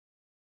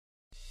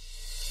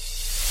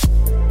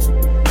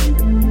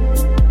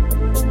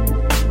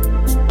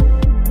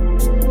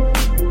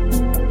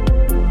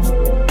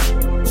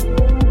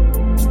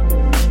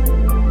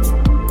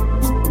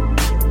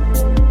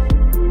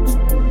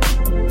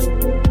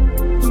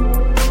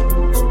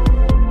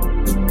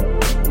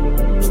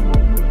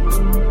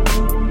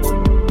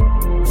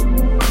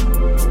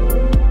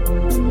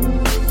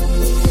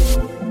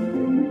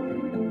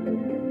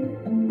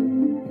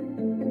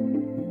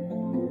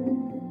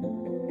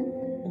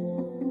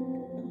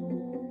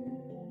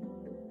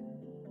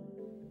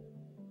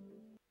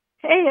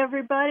Hey,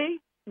 everybody.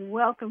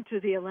 Welcome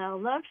to the Allow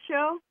Love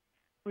Show.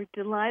 We're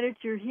delighted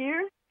you're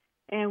here,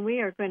 and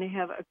we are going to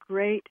have a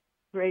great,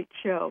 great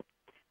show.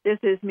 This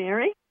is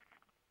Mary.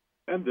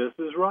 And this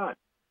is Rod.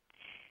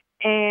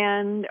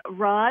 And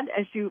Rod,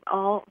 as you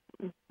all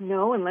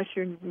know, unless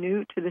you're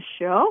new to the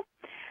show,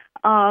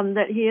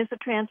 that he is a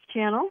trance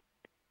channel,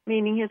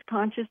 meaning his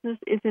consciousness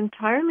is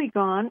entirely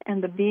gone,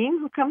 and the being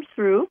who comes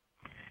through,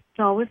 it's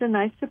always a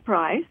nice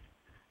surprise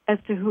as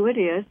to who it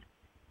is.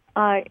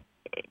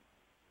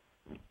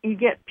 You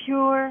get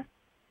pure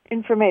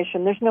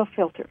information. There's no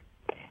filter.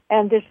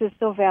 And this is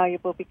so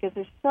valuable because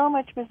there's so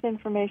much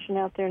misinformation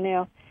out there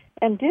now.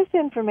 And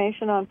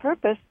disinformation on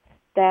purpose,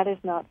 that is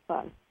not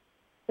fun.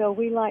 So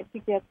we like to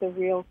get the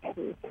real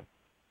truth.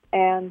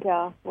 And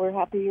we're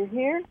happy you're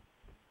here.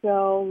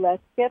 So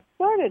let's get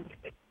started.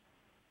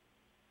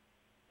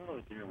 Hello,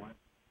 dear one.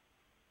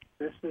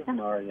 This is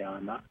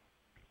Mariana.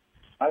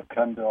 I've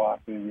come to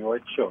offer you a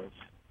choice.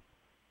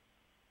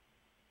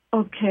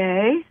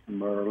 Okay.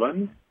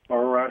 Merlin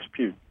or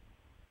Rasputin?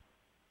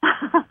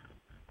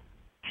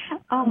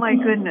 Oh my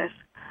goodness,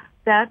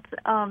 that's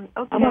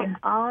okay.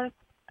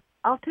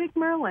 I'll take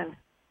Merlin.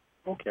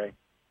 Okay.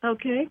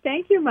 Okay,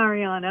 thank you,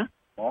 Mariana.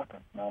 Welcome.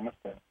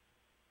 Namaste.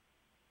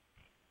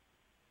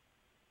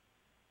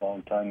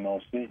 Long time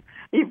no see.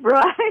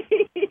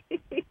 Right.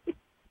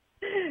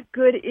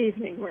 Good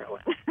evening,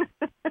 Merlin.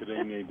 Good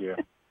evening, dear.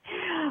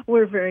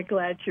 We're very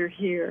glad you're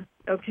here.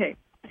 Okay.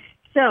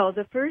 So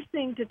the first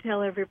thing to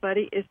tell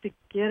everybody is to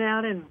get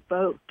out and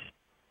vote,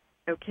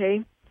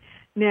 okay?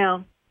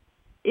 Now,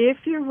 if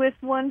you're with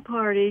one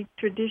party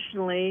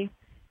traditionally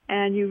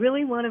and you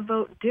really want to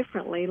vote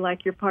differently,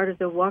 like you're part of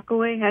the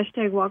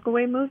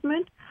 #walkaway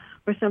movement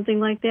or something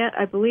like that,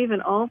 I believe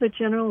in all the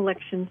general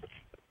elections,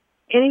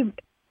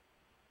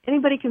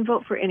 anybody can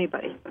vote for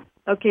anybody,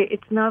 okay?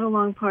 It's not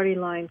along party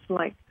lines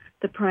like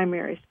the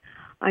primaries.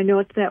 I know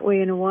it's that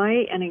way in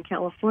Hawaii and in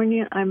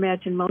California. I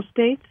imagine most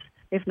states,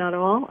 if not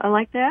all. I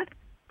like that?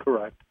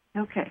 Correct.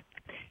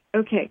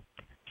 Okay.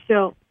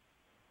 So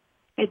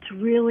it's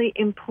really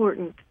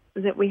important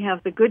that we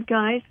have the good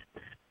guys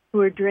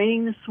who are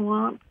draining the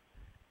swamp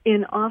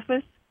in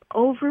office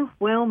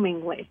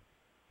overwhelmingly.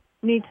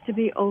 Needs to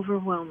be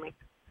overwhelming.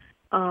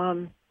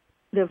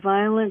 The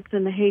violence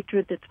and the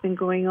hatred that's been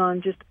going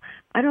on just,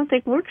 I don't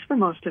think works for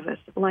most of us,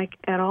 like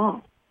at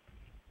all.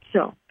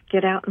 So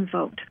get out and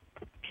vote.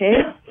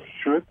 Okay?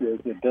 Truth is,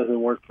 it doesn't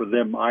work for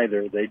them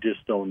either. They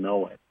just don't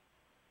know it.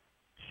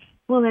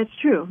 Well, that's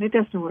true. It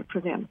doesn't work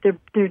for them.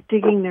 They're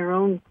digging their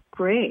own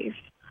graves.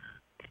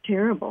 It's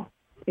terrible.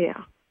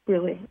 Yeah,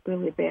 really,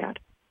 really bad.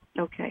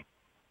 Okay.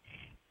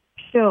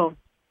 So,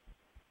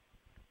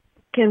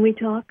 can we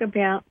talk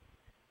about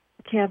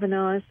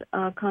Kavanaugh's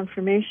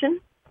confirmation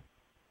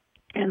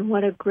and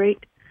what a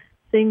great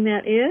thing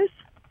that is?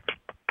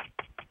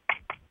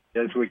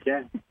 Yes, we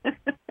can.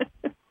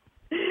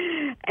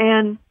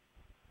 And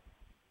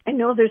I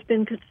know there's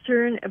been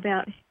concern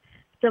about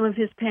some of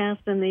his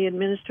past and the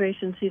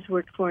administrations he's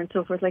worked for and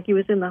so forth, like he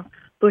was in the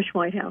Bush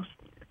White House,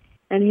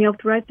 and he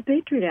helped write the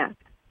Patriot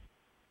Act.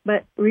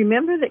 But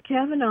remember that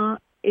Kavanaugh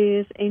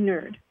is a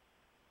nerd,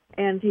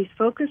 and he's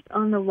focused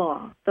on the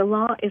law. The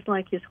law is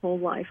like his whole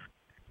life,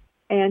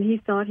 and he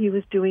thought he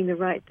was doing the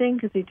right thing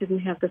because he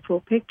didn't have the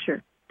full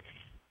picture.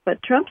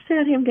 But Trump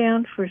sat him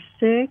down for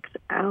 6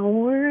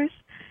 hours.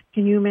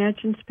 Can you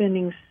imagine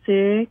spending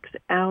 6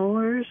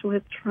 hours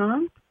with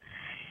Trump?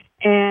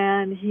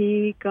 And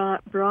he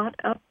got brought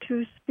up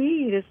to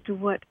speed as to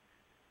what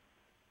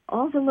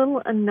all the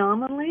little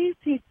anomalies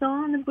he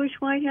saw in the Bush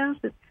White House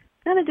that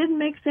kind of didn't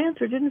make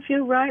sense or didn't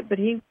feel right, but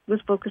he was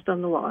focused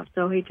on the law,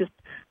 so he just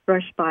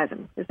brushed by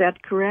them. Is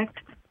that correct?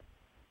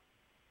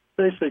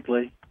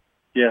 Basically,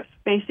 yes.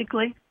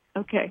 Basically?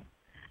 Okay.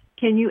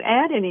 Can you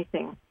add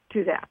anything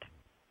to that?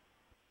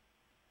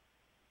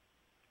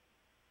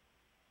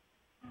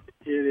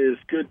 It is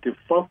good to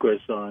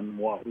focus on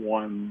what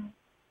one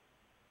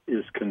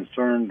is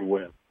concerned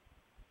with,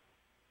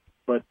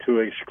 but to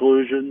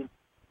exclusion,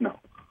 no.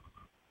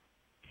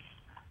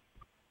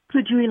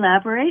 Could you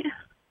elaborate?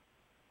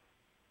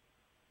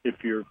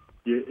 If you're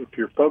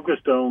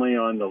focused only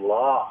on the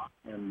law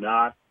and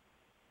not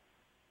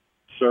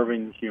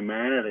serving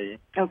humanity,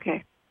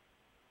 okay,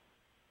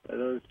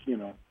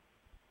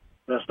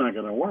 that's not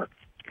going to work.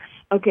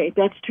 Okay,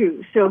 that's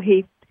true. So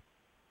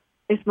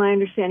it's my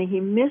understanding,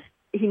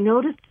 he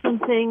noticed some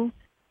things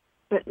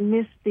but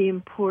missed the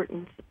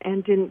importance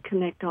and didn't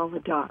connect all the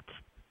dots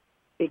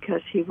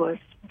because he was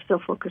so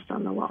focused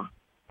on the law.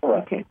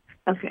 Correct.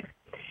 Okay.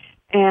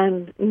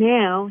 And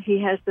now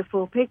he has the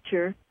full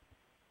picture,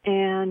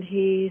 and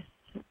he's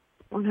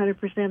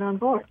 100% on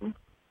board.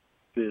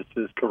 This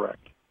is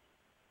correct.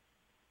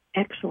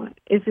 Excellent.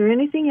 Is there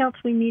anything else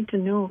we need to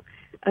know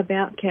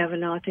about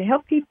Kavanaugh to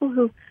help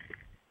people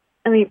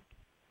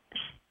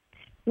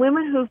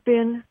women who've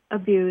been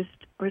abused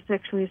or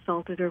sexually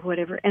assaulted or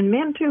whatever, and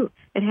men too.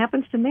 It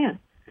happens to men.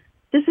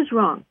 This is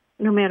wrong,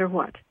 no matter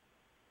what.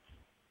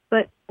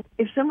 But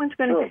if someone's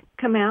going to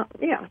come out,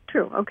 yeah,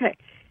 true, okay.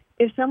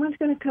 if someone's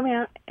going to come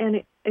out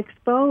and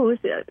expose,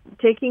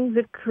 taking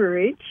the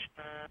courage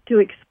to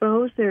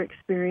expose their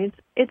experience,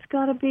 it's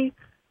got to be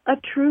a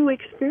true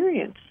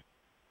experience,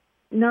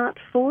 not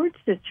Ford's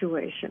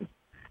situation,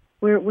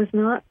 where it was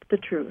not the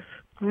truth,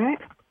 right?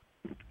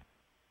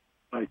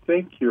 I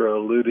think you're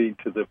alluding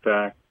to the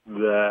fact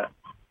that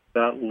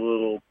that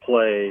little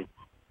play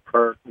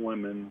hurt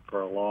women for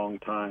a long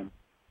time.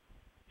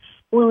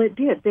 Well, it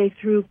did. They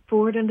threw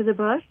Ford under the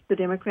bus. The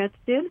Democrats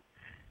did.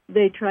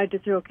 They tried to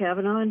throw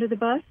Kavanaugh under the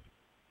bus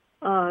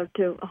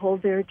to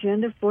hold their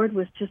agenda. Ford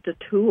was just a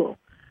tool.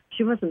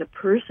 She wasn't a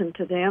person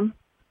to them,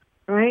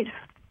 right?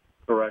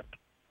 Correct.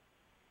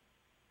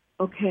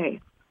 Okay.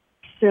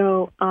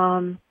 So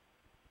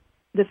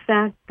the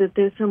fact that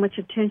there's so much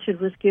attention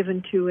was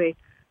given to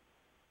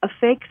a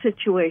fake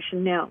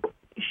situation. Now,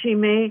 she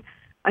may,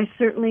 I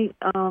certainly,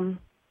 from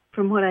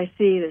what I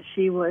see, that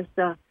she was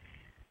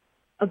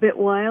a bit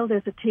wild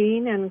as a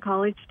teen and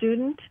college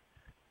student.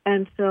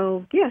 And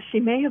so, yes, she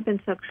may have been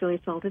sexually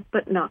assaulted,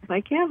 but not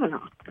by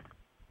Kavanaugh.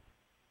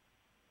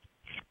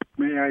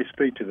 May I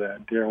speak to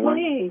that, dear one?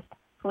 Please,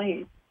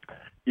 please.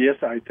 Yes,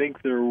 I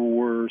think there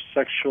were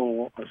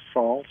sexual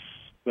assaults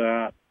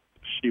that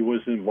she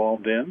was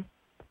involved in.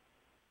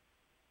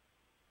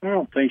 I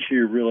don't think she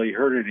really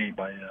hurt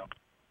anybody else.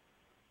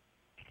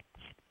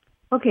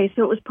 Okay,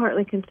 so it was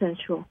partly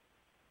consensual,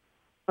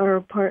 or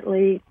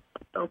partly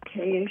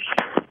okay-ish.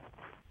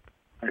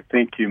 I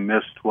think you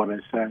missed what I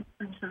said.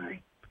 I'm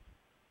sorry.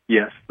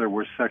 Yes, there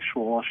were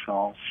sexual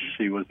assaults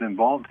she was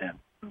involved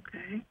in.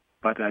 Okay.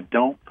 But I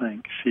don't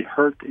think she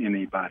hurt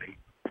anybody.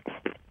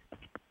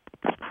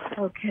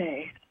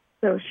 Okay,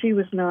 so she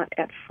was not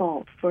at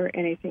fault for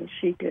anything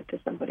she did to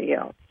somebody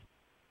else.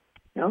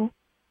 No?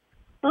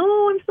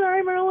 Oh, I'm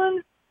sorry,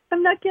 Merlin.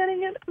 I'm not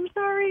getting it. I'm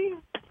sorry.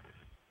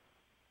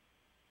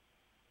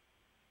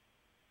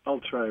 I'll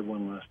try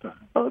one last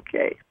time.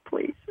 Okay,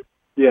 please.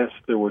 Yes,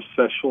 there were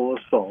sexual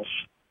assaults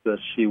that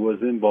she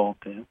was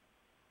involved in,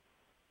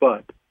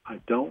 but I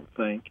don't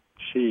think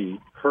she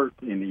hurt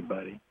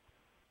anybody.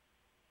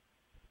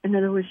 In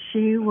other words,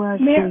 she was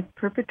the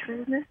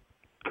perpetrator?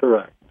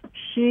 Correct.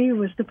 She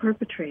was the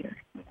perpetrator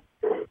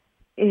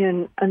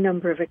in a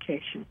number of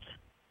occasions.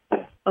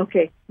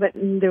 Okay, but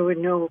there were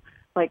no,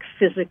 like,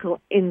 physical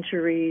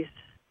injuries,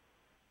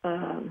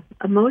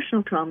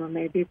 emotional trauma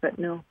maybe, but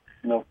no,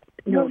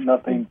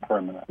 nothing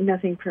permanent.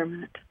 Nothing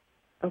permanent.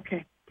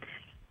 Okay.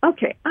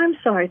 Okay, I'm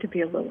sorry to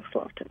be a little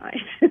slow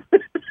tonight.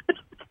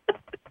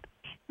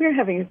 We're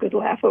having a good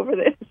laugh over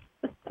this.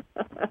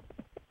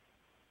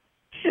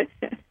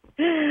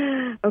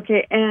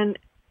 Okay, and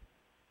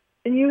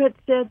you had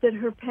said that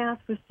her path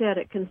was set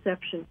at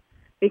conception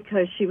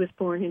because she was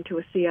born into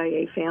a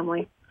CIA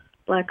family,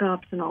 Black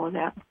Ops and all of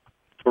that.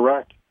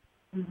 Correct.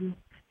 Mm-hmm.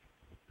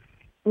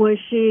 Was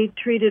she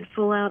treated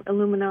full out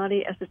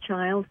Illuminati as a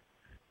child,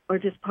 or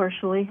just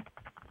partially?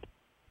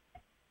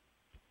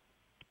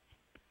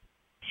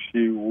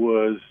 She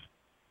was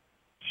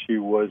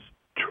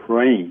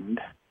trained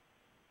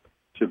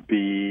to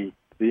be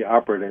the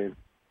operative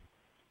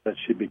that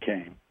she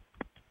became.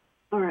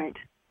 All right.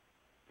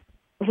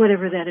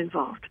 Whatever that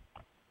involved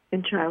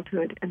in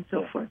childhood and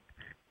so forth.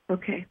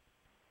 Okay.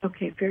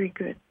 Okay, very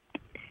good.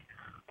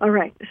 All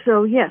right.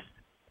 So, yes,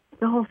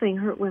 the whole thing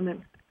hurt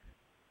women.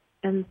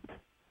 And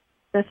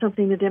that's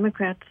something the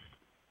Democrats,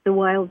 the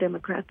wild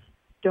Democrats,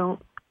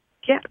 don't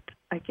get,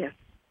 I guess.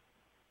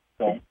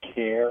 Don't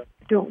care.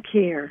 Don't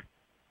care.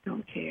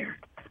 Don't care.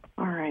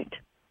 All right.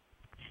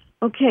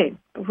 Okay.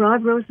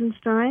 Rod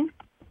Rosenstein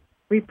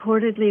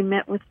reportedly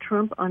met with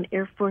Trump on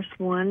Air Force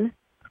One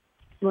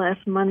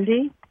last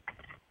Monday.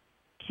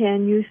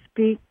 Can you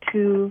speak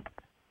to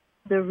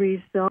the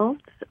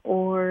results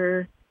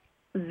or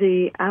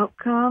the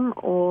outcome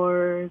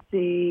or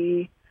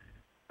the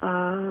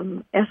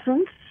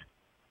essence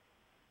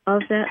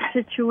of that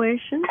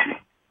situation?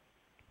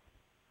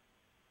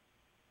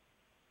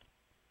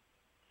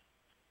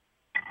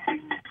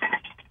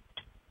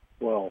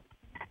 Well,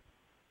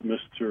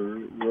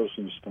 Mr.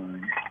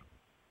 Rosenstein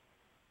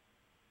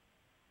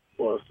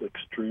was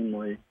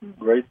extremely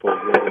grateful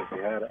that he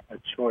had a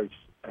choice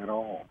at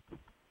all.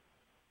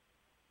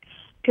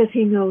 Because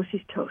he knows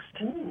he's toast.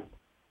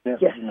 Yes,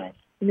 yes,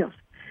 he knows.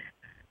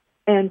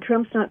 And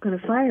Trump's not going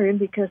to fire him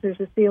because there's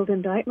a sealed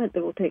indictment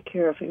that will take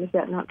care of him. Is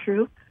that not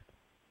true?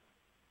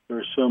 There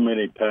are so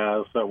many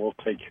paths that will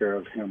take care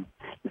of him.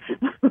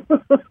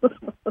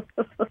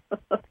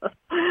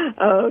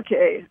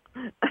 Okay.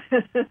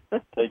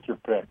 Take your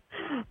pick.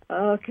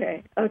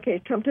 Okay.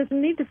 Okay. Trump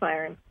doesn't need to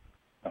fire him.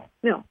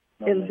 No.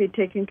 It'll be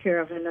taken care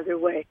of another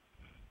way.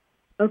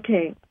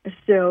 Okay.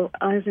 So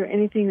is there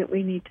anything that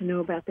we need to know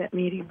about that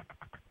meeting?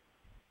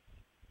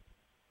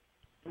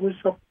 It was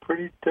a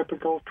pretty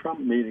typical Trump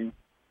meeting.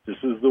 This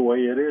is the way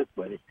it is,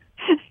 buddy.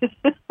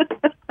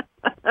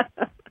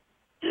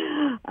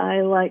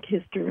 I like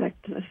his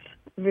directness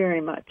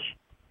very much.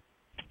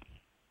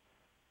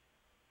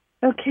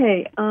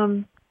 Okay.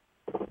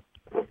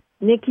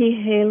 Nikki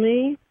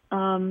Haley,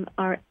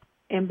 our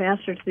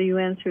ambassador to the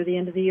UN through the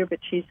end of the year, but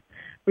she's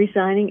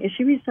resigning. Is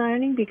she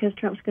resigning because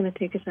Trump's going to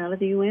take us out of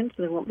the UN,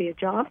 so there won't be a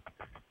job?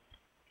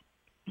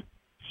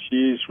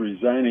 She's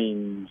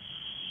resigning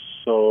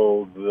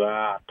so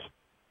that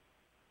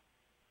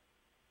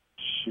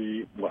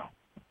she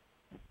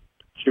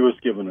was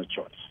given a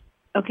choice.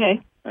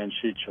 Okay. And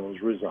she chose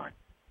resign.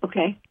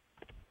 Okay.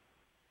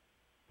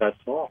 That's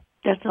all.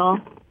 That's all?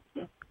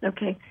 Yeah.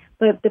 Okay.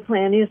 But the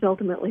plan is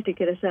ultimately to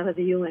get us out of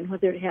the UN,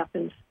 whether it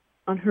happens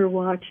on her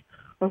watch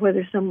or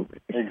whether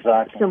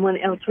someone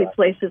else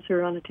replaces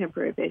her on a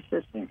temporary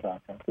basis.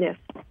 Exactly. Yes.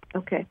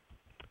 Okay.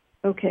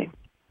 Okay.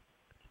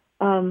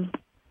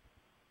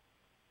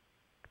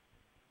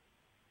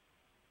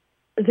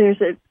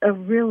 There's a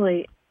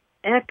really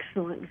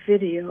excellent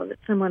video that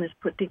someone has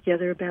put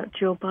together about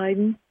Joe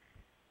Biden,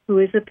 who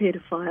is a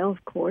pedophile,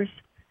 of course,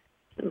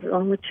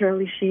 along with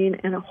Charlie Sheen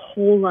and a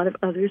whole lot of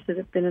others that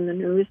have been in the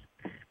news.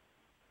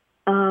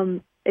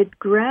 It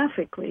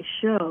graphically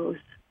shows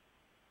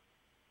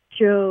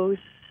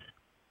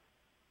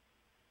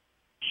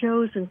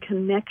in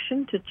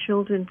connection to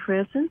children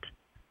present.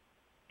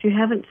 If you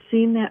haven't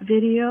seen that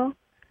video,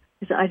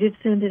 because I did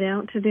send it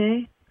out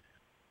today,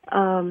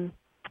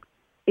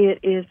 it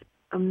is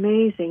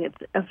amazing.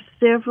 It's of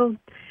several,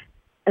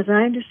 as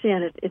I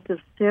understand it, it's of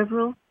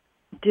several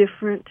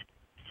different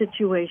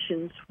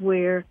situations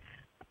where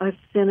a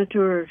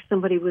senator or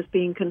somebody was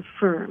being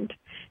confirmed.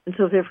 And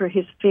so therefore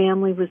his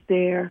family was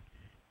there,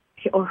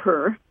 or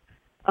her,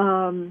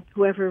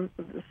 whoever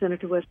the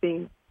senator was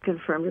being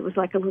confirmed. It was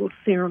like a little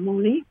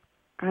ceremony,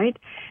 right?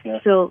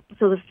 Yes. So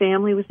the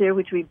family was there,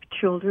 which would be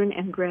children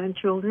and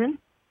grandchildren.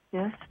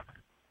 Yes?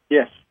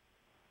 Yes.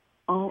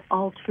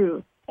 All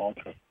true. All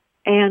true.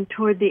 And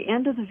toward the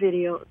end of the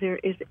video, there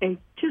is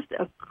just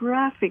a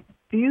graphic,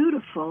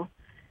 beautiful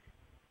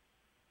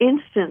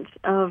instance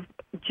of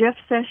Jeff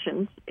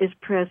Sessions is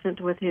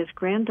present with his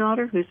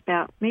granddaughter, who's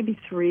about maybe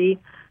 3,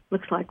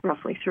 looks like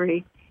roughly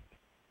 3.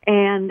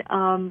 And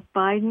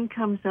Biden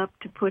comes up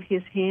to put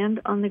his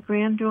hand on the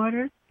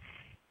granddaughter,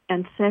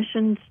 and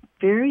Sessions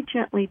very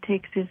gently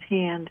takes his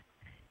hand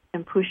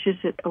and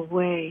pushes it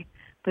away.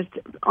 But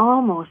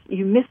almost,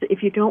 you miss it.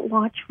 If you don't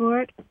watch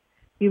for it,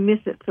 you miss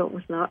it. So it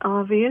was not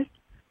obvious.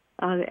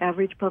 The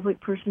average public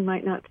person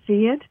might not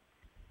see it,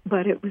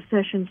 but it was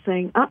Sessions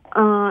saying,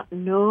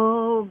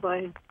 no,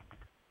 Biden.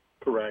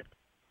 Correct.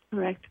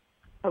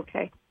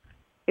 Okay.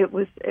 It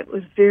was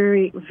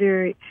very,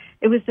 very,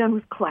 it was done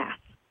with class,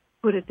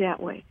 put it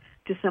that way,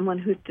 to someone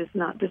who does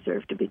not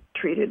deserve to be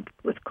treated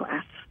with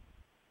class.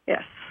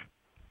 Yes.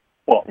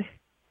 Well,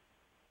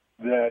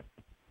 that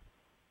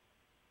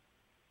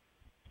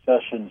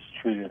Sessions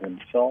treated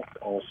himself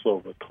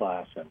also with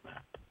class in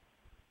that.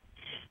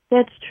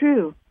 That's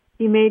true.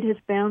 He made his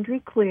boundary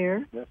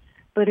clear, yes,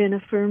 but in a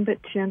firm but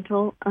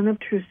gentle,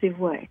 unobtrusive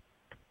way.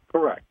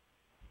 Correct.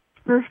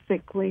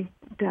 Perfectly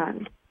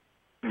done.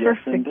 Yes,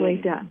 Perfectly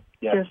indeed. done.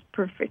 Yes. Just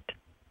perfect.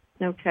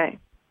 Okay.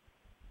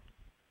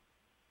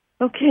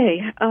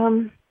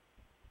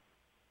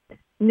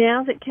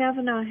 Now that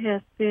Kavanaugh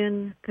has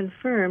been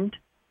confirmed,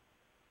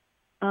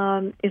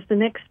 is the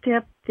next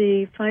step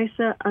the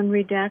FISA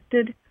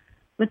unredacted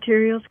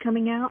materials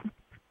coming out?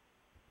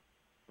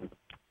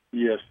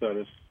 Yes, that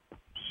is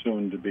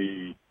soon to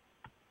be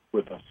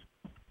with us.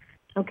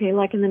 Okay,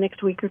 like in the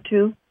next week or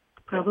two,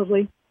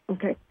 probably? Yes.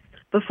 Okay,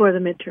 before the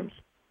midterms.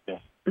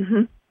 Yes.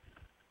 Mm-hmm.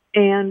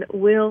 And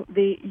will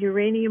the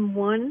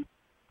Uranium-1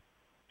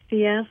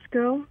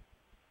 fiasco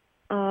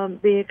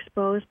be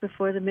exposed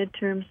before the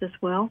midterms as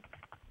well?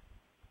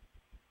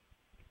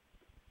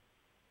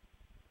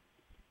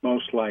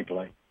 Most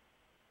likely.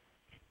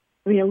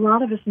 I mean, a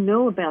lot of us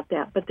know about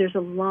that, but there's a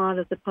lot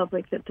of the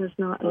public that does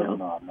not know. Does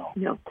not know.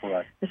 No.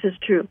 Correct. This is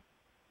true.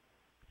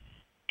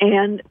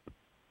 And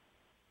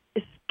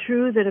it's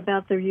true that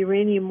about the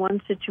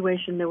Uranium-1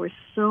 situation, there were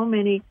so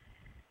many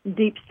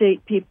deep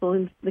state people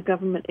in the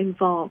government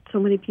involved. So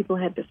many people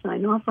had to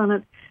sign off on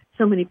it.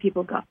 So many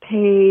people got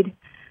paid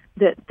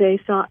that they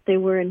thought they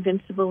were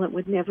invincible and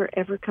would never,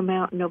 ever come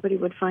out and nobody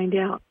would find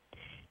out.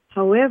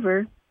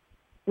 However,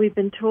 we've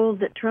been told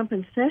that Trump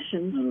and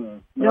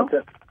Sessions...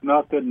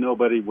 Not that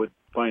nobody would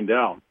find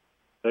out.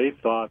 They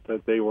thought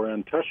that they were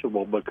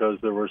untouchable because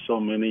there were so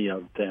many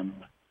of them.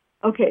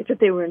 Okay, that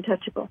they were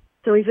untouchable.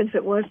 So even if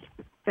it was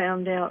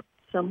found out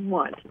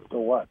somewhat, so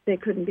what? They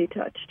couldn't be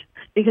touched.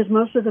 Because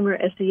most of them are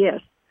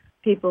SES,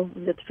 people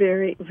that's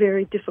very,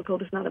 very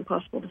difficult, if not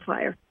impossible, to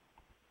fire.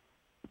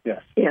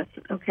 Yes. Yes,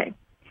 okay.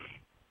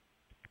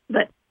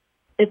 But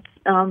it's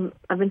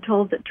I've been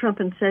told that Trump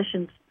and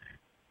Sessions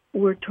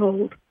were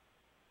told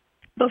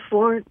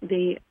before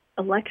the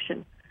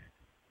election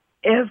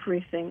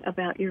everything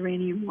about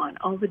Uranium-1,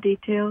 all the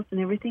details and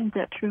everything. Is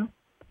that true?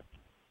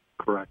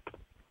 Correct.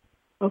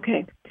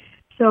 Okay.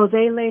 So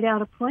they laid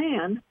out a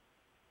plan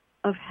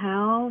of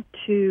how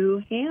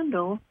to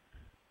handle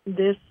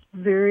this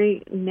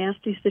very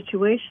nasty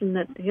situation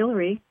that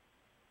Hillary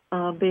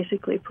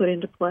basically put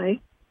into play,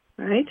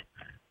 right?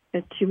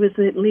 That she was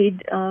the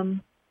lead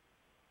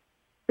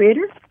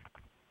creator?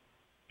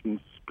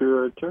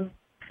 Conspirator,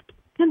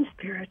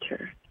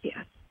 Conspirator,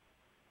 yes.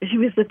 She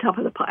was the top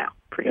of the pile.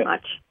 pretty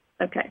much.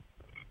 Okay.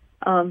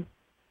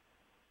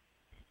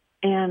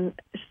 And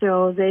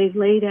so they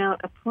laid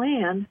out a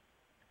plan.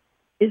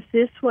 Is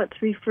this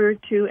what's referred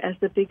to as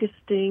the biggest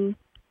sting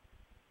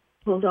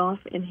pulled off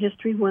in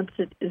history once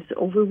it is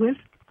over with?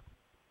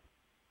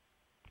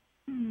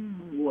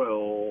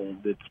 Well,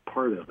 it's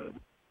part of it,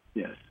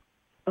 yes.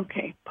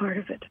 Okay, part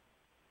of it.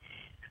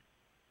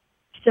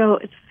 So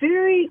it's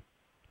very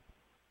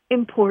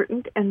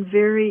important and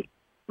very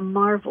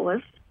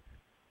marvelous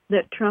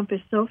that Trump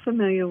is so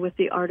familiar with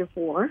The Art of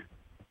War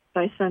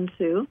by Sun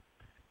Tzu,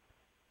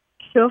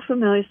 so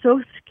familiar,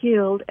 so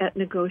skilled at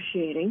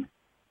negotiating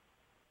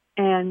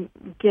and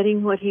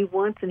getting what he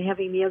wants and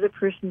having the other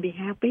person be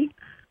happy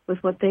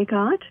with what they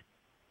got.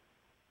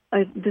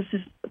 This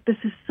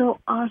is so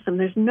awesome.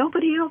 There's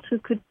nobody else who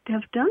could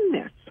have done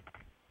this.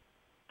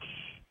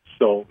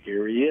 So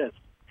here he is.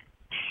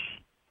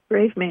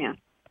 Brave man.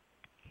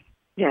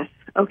 Yes.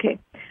 Okay.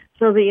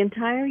 So the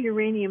entire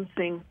uranium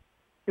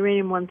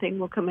one thing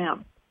will come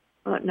out.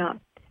 No.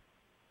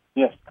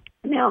 Yes.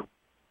 Now,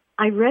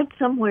 I read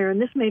somewhere,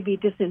 and this may be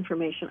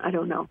disinformation, I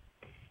don't know,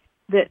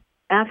 that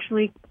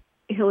actually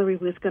Hillary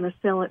was going to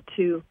sell it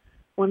to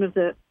one of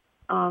the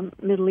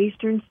Middle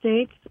Eastern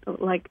states,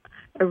 like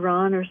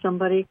Iran or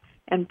somebody,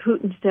 and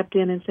Putin stepped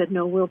in and said,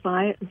 no, we'll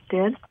buy it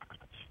instead.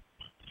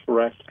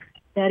 Correct.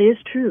 That is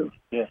true.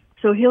 Yes.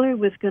 So Hillary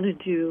was going to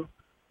do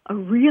a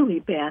really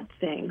bad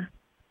thing,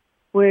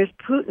 whereas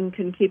Putin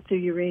can keep the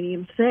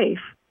uranium safe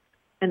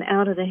and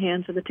out of the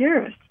hands of the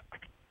terrorists.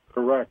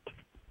 Correct.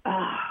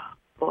 Oh,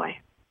 boy.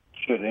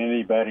 Should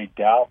anybody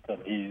doubt that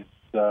he's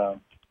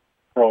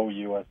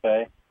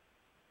pro-USA?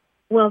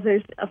 Well,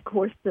 there's, of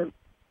course, the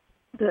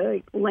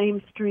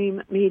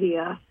lamestream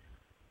media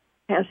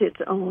has its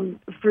own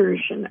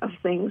version of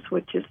things,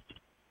 which is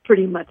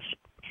pretty much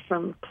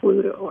from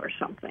Pluto or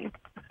something.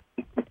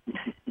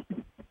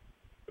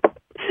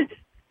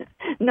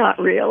 Not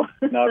real.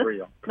 Not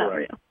real. Not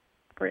real.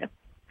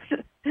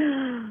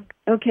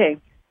 Okay,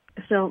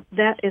 so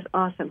that is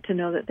awesome to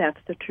know that that's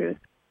the truth.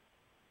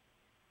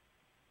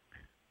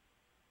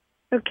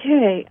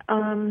 Okay,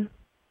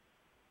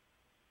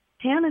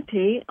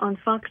 Hannity on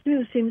Fox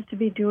News seems to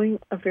be doing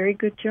a very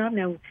good job.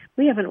 Now,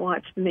 we haven't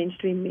watched the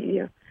mainstream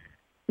media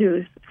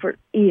news for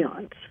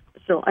eons,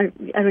 so I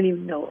don't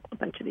even know a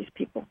bunch of these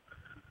people.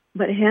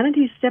 But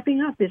Hannity's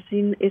stepping up. Is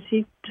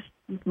he just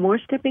more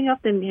stepping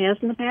up than he has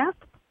in the past?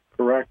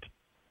 Correct.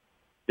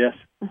 Yes.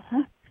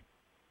 Uh-huh.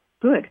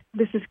 Good.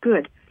 This is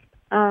good.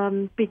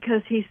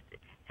 Because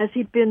has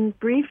he been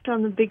briefed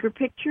on the bigger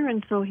picture,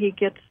 and so he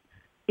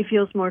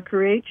feels more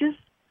courageous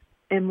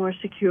and more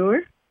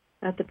secure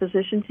at the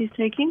positions he's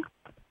taking?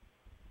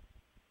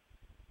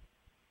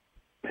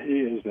 He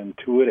is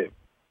intuitive.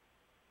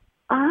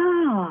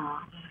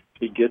 Ah.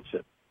 He gets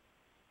it.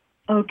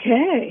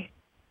 Okay,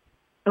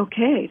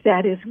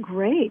 that is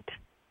great.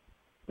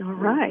 All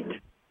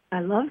right.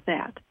 I love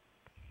that.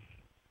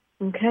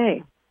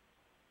 Okay.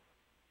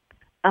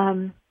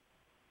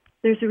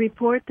 There's a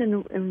report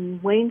in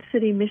Wayne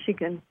City,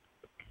 Michigan.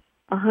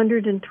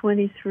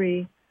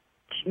 123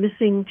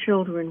 missing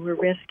children were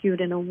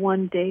rescued in a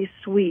one-day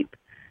sweep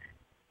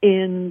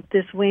in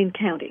this Wayne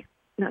County,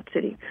 not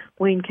city,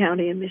 Wayne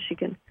County in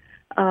Michigan.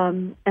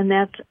 And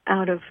that's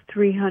out of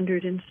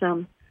 300 and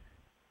some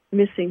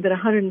missing, but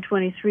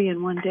 123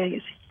 in one day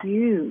is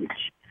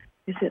huge,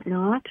 is it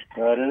not?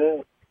 That it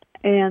is.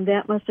 And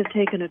that must have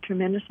taken a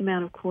tremendous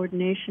amount of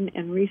coordination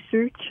and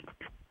research.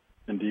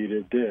 Indeed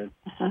it did.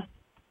 Uh-huh.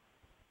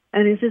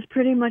 And is this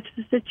pretty much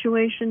the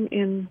situation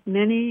in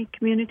many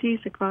communities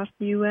across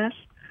the U.S.?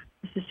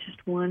 This is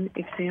just one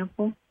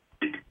example.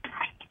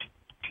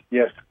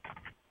 Yes.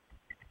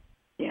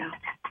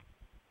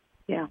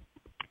 Yeah.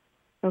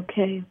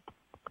 Okay.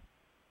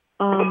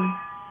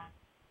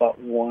 But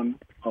one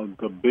of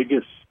the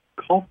biggest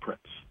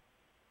culprits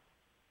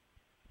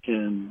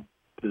in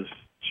this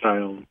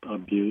child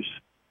abuse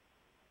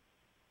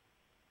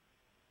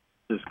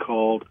is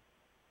called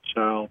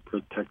Child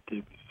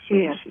Protective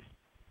Services.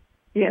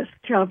 Yes,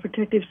 Child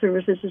Protective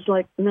Services is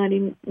like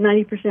 90%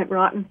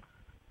 rotten.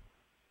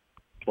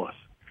 Plus.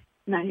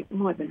 90,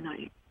 more than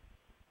 90.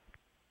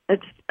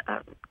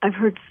 I've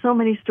heard so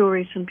many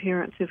stories from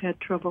parents who've had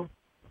trouble,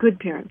 good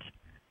parents,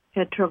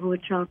 had trouble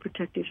with Child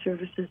Protective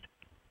Services,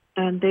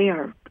 and they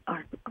are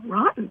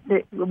rotten.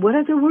 What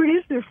other word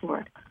is there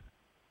for it?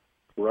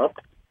 Corrupt.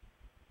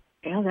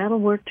 Yeah, that'll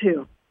work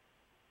too.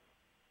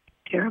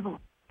 Terrible.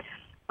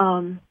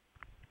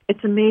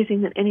 It's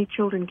amazing that any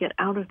children get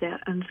out of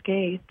that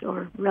unscathed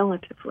or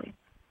relatively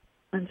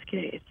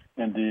unscathed.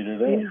 Indeed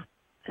it is.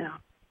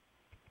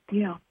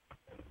 Yeah.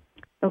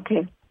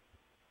 Okay.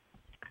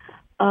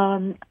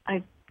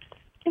 I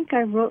think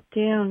I wrote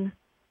down,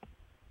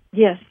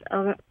 yes,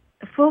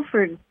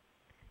 Fulford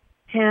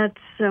had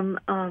some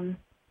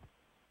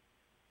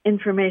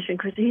information,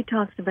 because he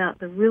talks about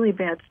the really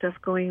bad stuff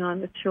going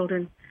on with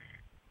children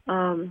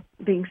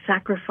being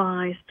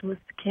sacrificed, with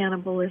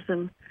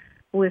cannibalism,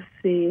 with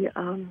the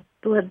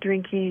blood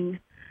drinking,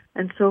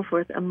 and so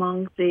forth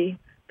among the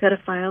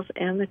pedophiles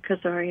and the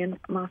Khazarian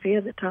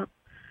mafia, the top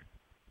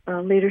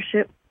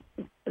leadership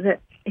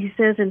that he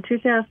says in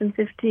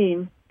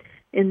 2015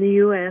 in the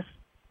U.S.,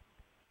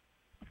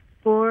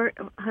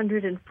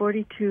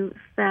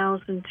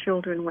 442,000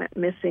 children went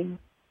missing,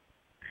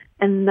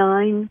 and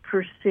 9%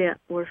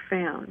 were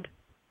found.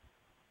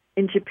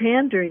 In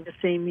Japan during the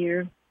same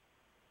year,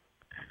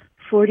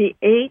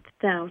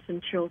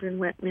 48,000 children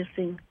went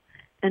missing,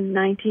 and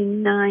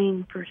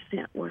 99%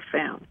 were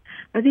found.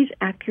 Are these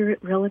accurate,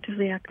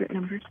 relatively accurate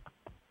numbers?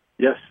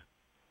 Yes.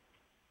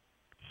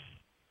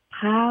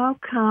 How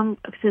come,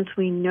 since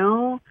we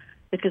know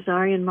the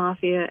Khazarian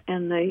Mafia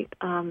and the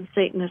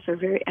Satanists are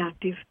very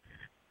active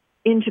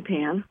in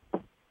Japan,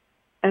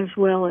 as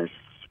well as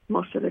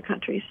most other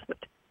countries,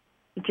 but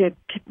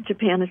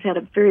Japan has had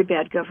a very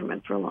bad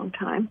government for a long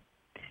time,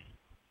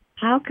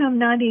 how come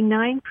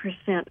 99%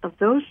 of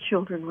those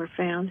children were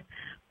found,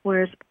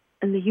 whereas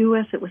in the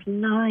U.S. it was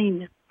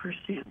 9%?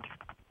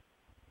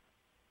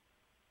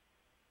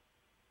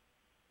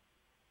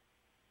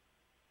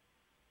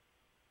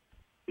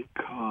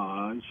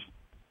 Because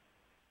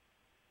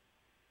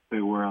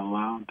they were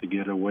allowed to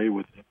get away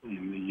with it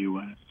in the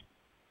U.S.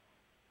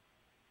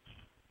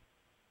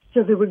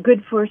 So there were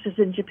good forces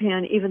in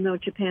Japan, even though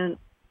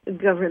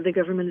the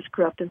government is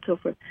corrupt and so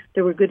forth.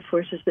 There were good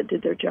forces that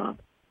did their job.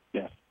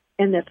 Yes.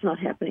 And that's not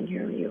happening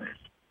here in the U.S.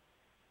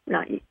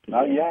 Not yet.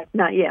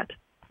 Not yet.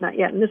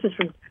 And this is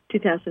from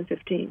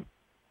 2015.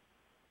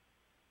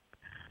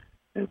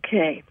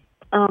 Okay.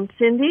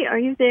 Cindy, are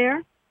you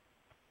there?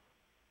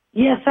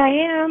 Yes, I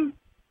am.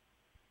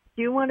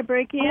 Do you want to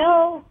break in?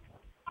 Hello?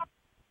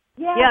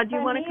 Yes, Yeah, do you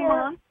I'm want to come here.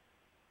 on?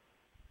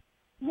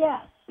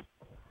 Yes.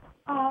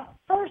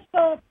 First,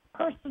 a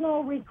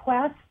personal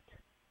request.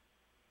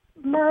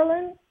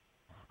 Merlin,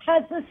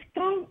 has the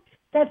skunk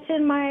that's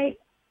in my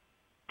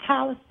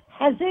house,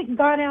 has it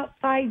gone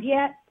outside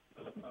yet?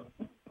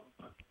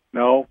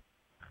 No.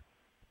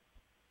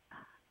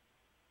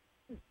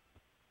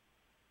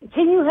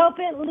 Can you help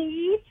it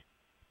leave?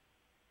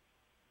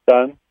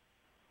 Done.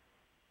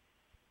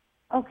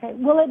 Okay.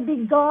 Will it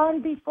be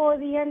gone before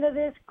the end of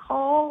this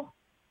call?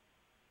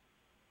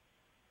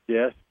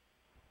 Yes.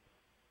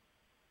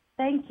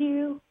 Thank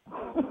you.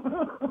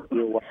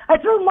 You're welcome. I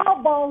threw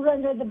mothballs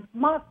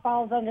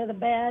under the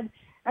bed.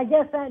 I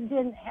guess that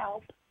didn't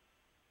help.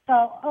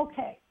 So,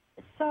 okay.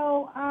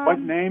 So, What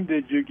name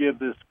did you give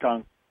this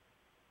skunk?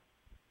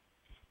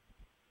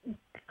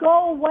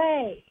 Go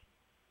away.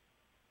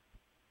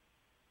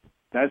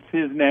 That's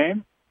his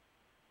name?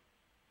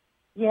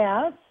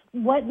 Yes.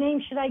 What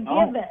name should I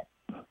give it?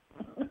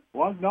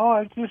 Well, no,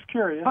 I was just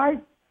curious.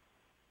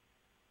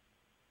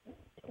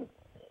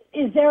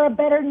 Is there a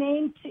better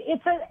name?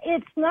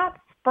 It's not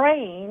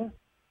spraying.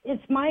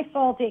 It's my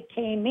fault it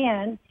came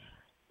in.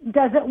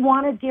 Does it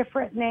want a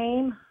different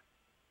name?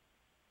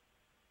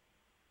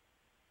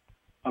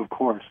 Of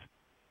course.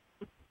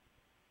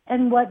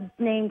 And what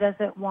name does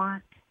it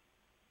want?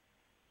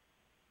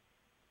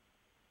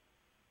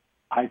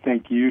 I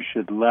think you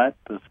should let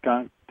the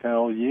skunk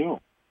tell you.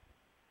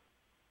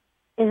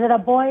 Is it a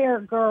boy or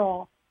a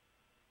girl?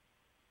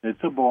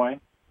 It's a boy.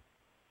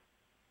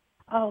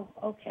 Oh,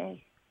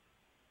 okay.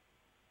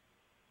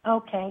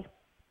 Okay.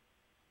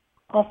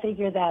 I'll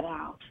figure that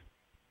out.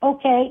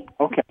 Okay.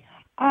 Okay.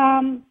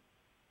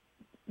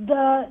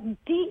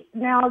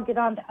 Now I'll get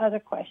on to other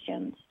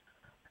questions.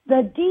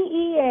 The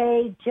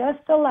DEA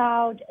just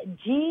allowed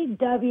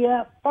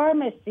GW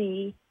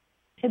Pharmacy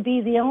to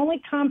be the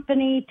only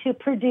company to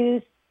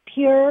produce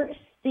pure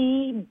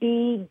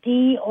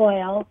CBD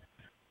oil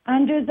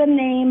under the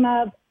name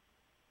of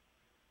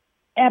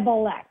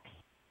Ebolex,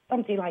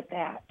 something like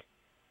that.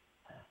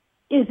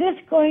 Is this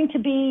going to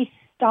be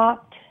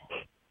stopped?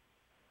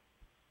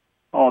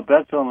 Oh,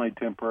 that's only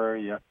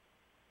temporary, yeah.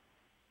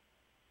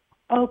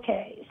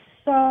 Okay,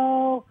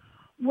 so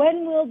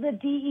when will the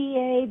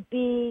DEA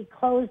be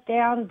closed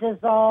down,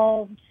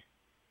 dissolved?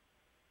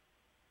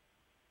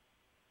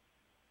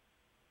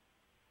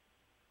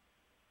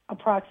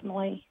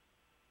 Approximately.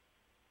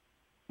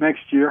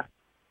 Next year.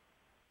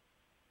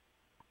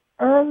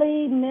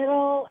 Early,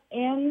 middle,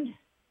 end?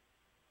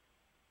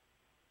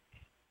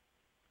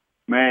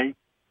 May.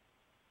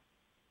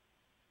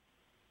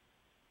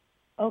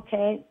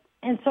 Okay.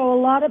 And so a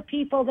lot of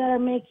people that are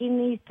making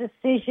these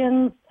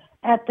decisions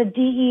at the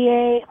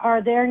DEA,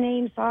 are their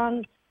names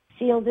on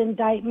sealed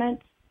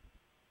indictments?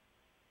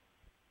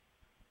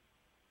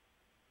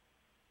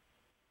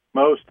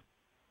 Most.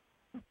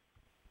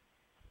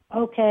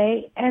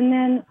 Okay. And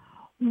then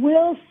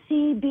will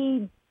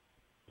CBD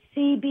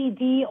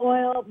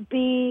oil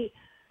be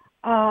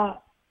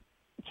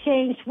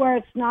changed where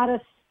it's not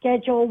a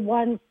Schedule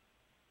 1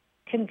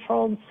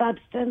 controlled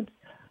substance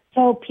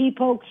so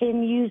people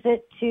can use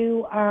it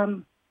to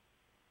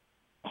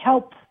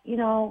help,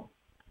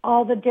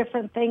 all the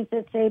different things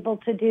it's able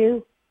to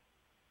do?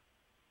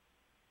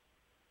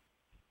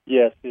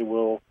 Yes, it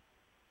will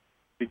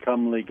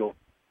become legal.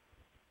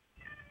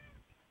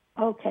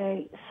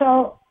 Okay.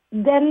 So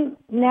then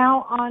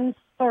now on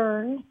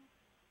CERN,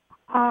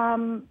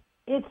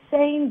 it's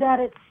saying that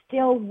it's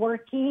still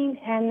working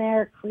and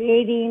they're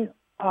creating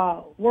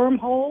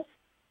wormholes.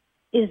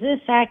 Is this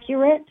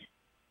accurate?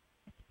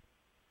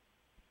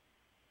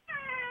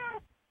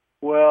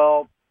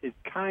 Well, it's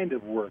kind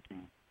of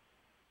working.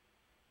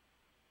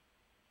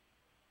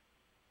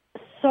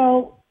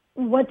 So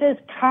what does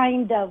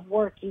kind of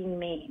working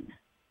mean?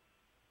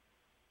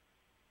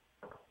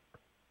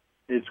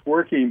 It's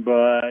working,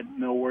 but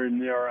nowhere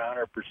near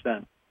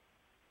 100%.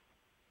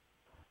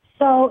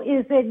 So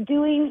is it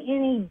doing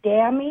any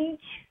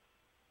damage?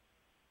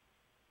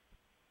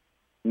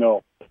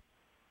 No.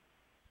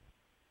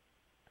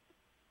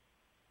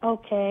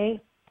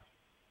 Okay.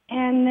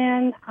 And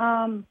then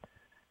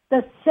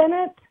the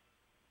Senate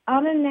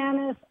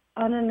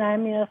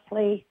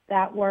unanimously,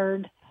 that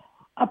word,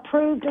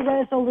 approved a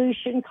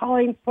resolution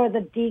calling for the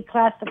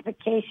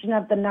declassification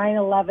of the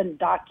 9/11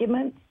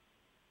 documents.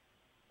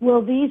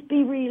 Will these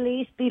be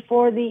released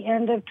before the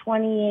end of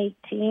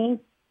 2018?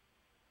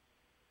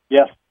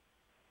 Yes.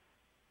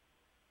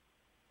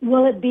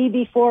 Will it be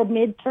before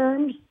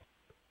midterms?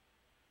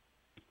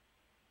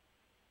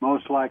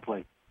 Most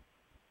likely.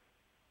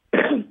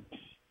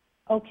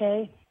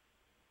 Okay.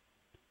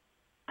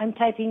 I'm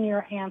typing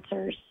your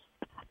answers.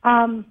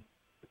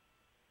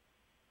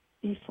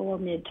 Before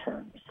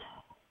midterms.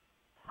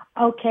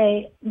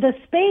 Okay. The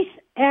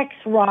SpaceX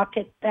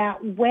rocket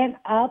that went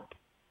up,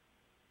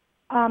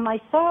 I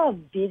saw a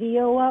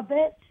video of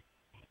it.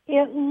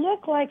 It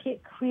looked like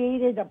it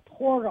created a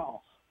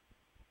portal.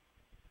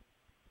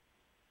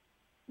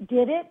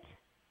 Did it?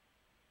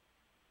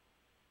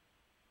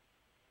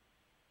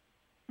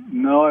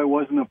 No, it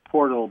wasn't a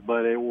portal,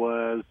 but it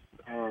was,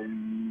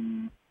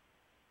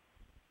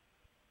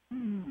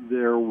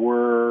 there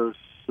were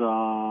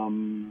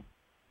some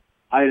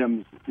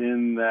items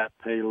in that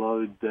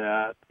payload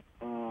that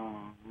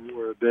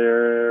were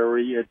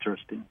very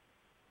interesting.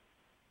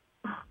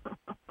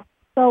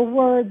 So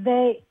were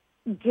they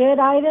good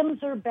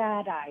items or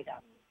bad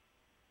items?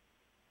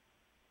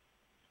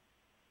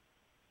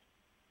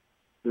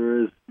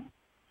 There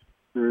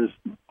is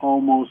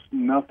almost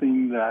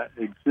nothing that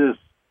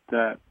exists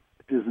that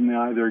isn't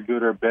either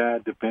good or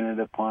bad, depending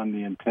upon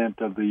the intent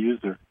of the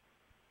user.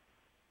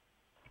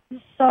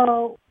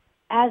 So,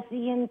 as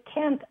the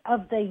intent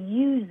of the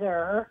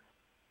user,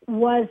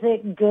 was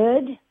it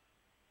good?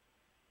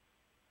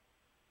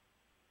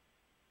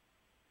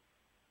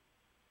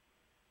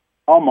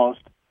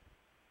 Almost.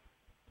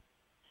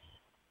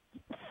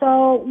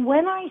 So,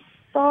 when I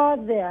saw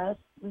this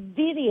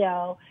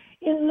video,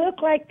 it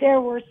looked like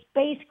there were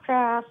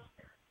spacecrafts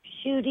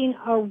shooting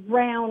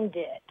around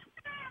it.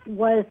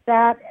 Was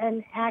that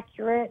an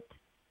accurate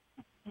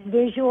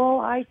visual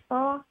I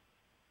saw?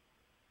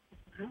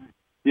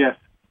 Yes.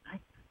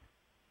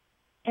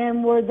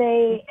 And were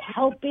they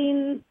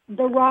helping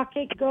the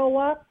rocket go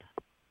up?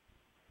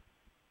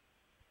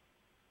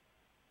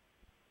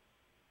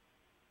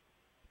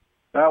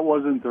 That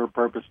wasn't their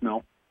purpose,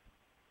 no.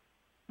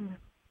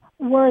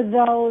 Were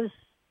those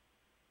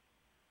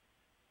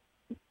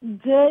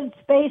good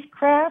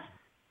spacecraft?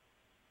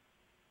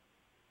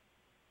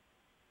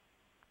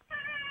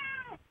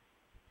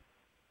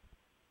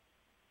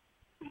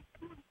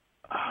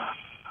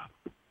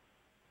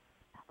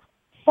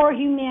 For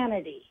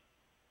humanity.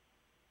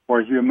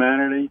 For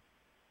humanity?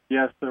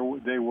 Yes, they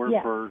were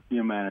Yes. for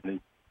humanity.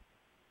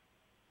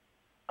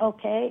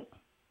 Okay.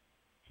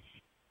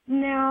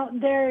 Now,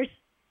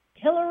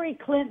 Hillary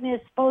Clinton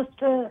is supposed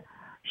to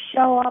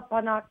show up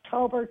on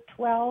October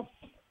 12th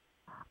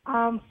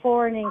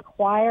for an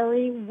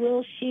inquiry.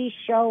 Will she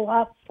show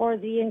up for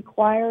the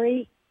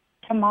inquiry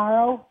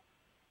tomorrow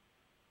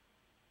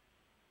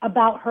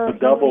about her The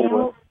double emails?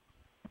 will.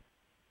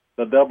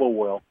 The double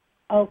will.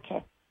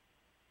 Okay.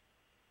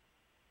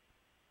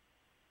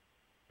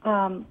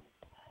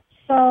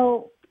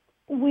 So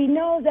we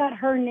know that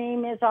her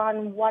name is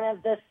on one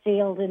of the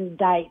sealed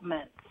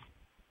indictments.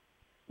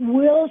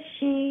 Will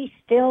she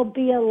still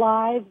be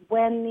alive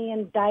when the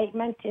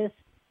indictment is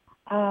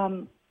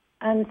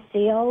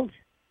unsealed?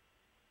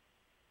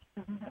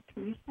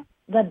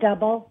 The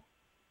double?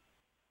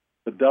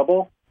 The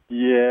double?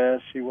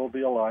 Yes, she will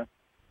be alive.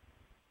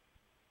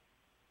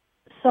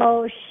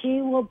 So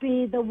she will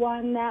be the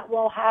one that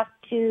will have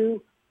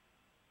to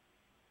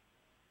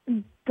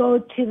go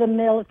to the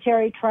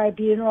military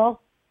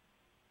tribunal?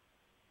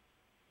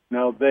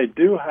 Now, they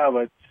do have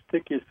a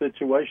sticky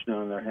situation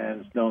on their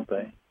hands, don't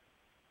they?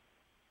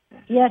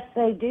 Yes,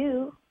 they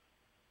do.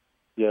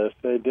 Yes,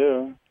 they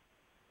do.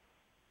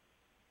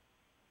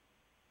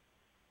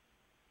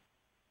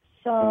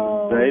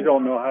 So They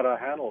don't know how to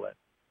handle it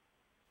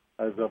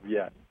as of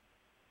yet.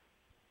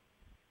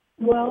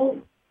 Well,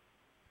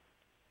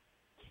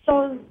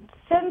 so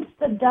since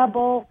the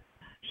double,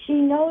 she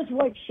knows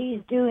what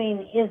she's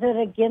doing. Is it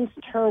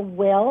against her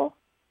will?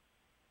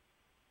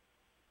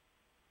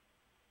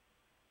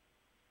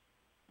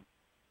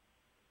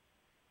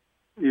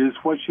 Is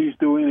what she's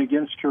doing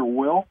against her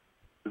will?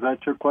 Is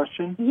that your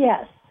question?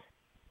 Yes.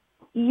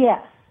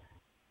 Yes.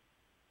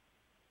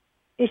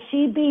 Is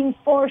she being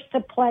forced to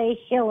play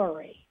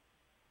Hillary?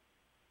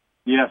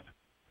 Yes.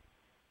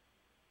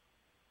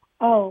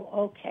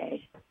 Oh,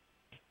 okay.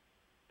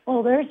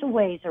 Well, there's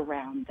ways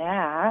around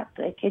that.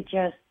 They could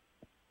just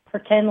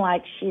pretend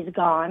like she's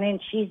gone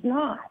and she's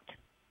not.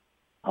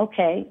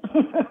 Okay.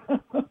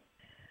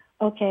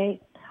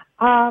 Okay.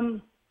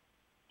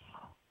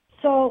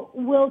 So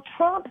will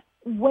Trump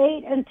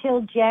wait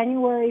until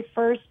January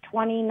 1st,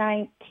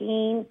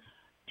 2019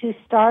 to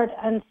start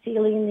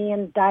unsealing the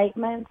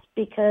indictments?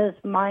 Because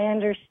my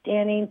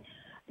understanding,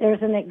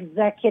 there's an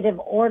executive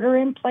order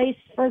in place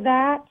for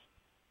that.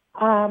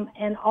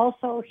 And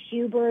also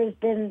Huber has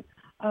been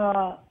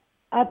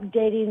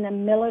updating the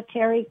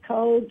military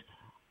code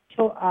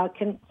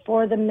to,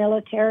 for the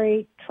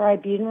military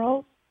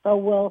tribunals. So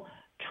will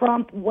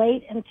Trump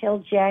wait until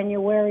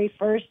January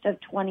 1st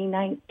of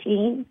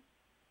 2019?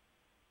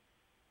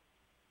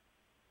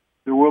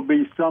 There will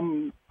be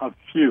a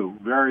few,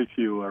 very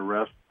few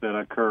arrests that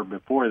occur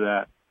before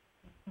that.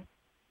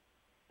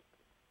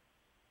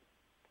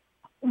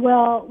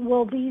 Well,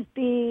 will these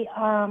be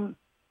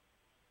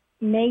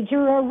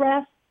major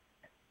arrests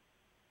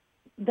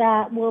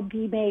that will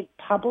be made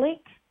public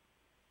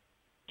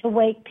to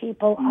wake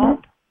people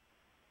up?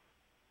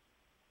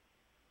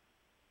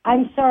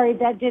 I'm sorry,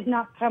 that did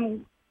not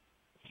come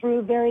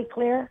through very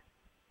clear.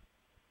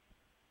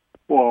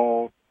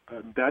 Well,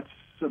 that's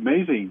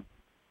amazing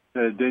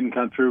that it didn't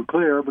come through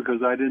clear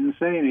because I didn't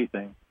say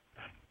anything.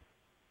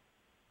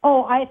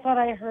 Oh, I thought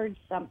I heard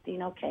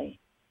something. Okay.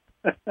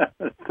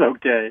 It's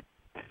okay.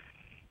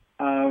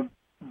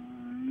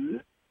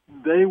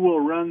 They will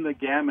run the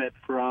gamut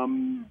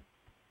from,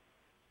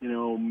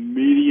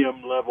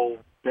 medium level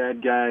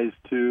bad guys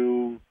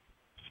to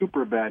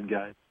super bad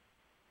guys.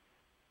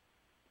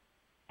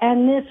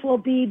 And this will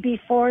be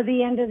before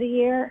the end of the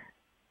year?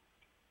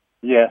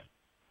 Yes.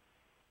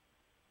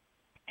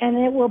 And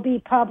it will be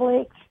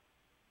public?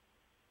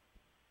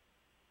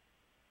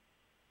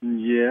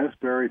 Yes,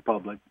 very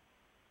public.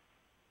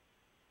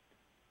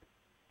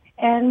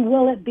 And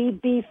will it be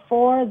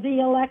before the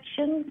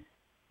election?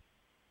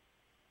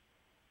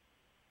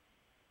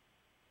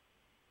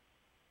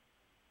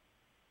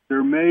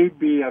 There may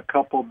be a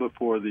couple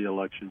before the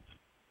elections.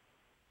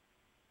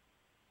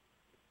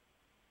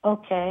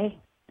 Okay.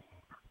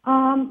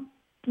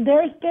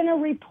 There's been a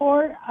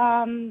report,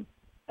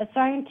 a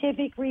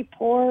scientific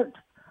report,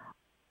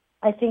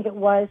 I think it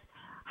was,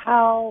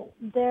 how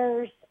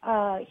there's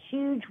a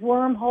huge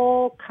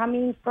wormhole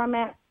coming from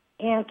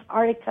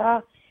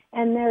Antarctica,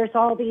 and there's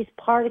all these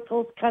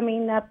particles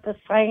coming that the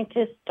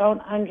scientists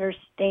don't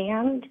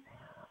understand.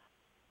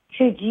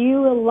 Could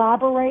you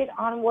elaborate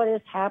on what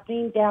is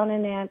happening down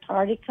in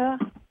Antarctica?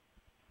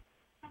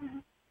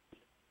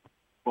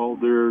 Well,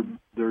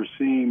 they're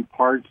seeing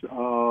parts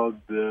of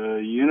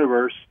the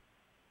universe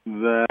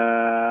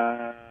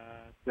that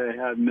they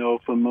had no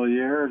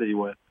familiarity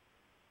with.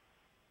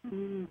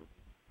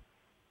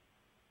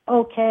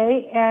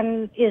 Okay,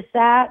 and is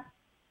that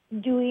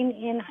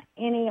doing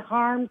any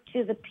harm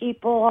to the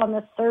people on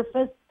the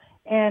surface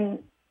and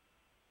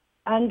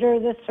under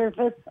the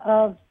surface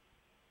of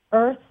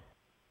Earth?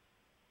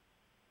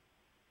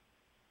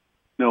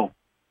 No.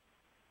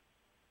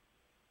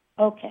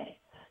 Okay.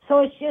 So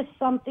it's just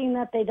something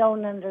that they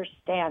don't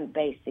understand,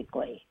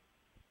 basically.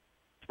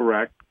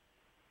 Correct.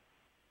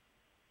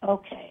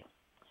 Okay.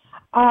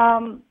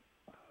 I've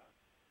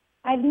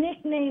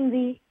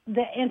nicknamed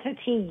the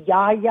entity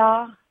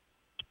Yaya,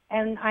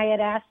 and I had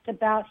asked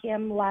about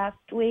him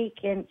last week,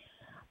 and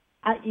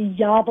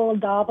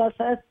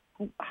Yabaldabasas,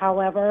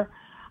 however,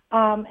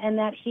 and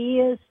that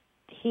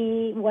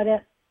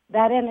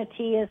that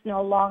entity is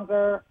no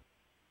longer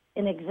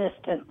in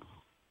existence.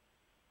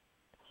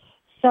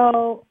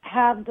 So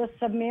have the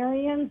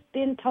Sumerians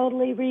been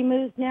totally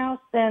removed now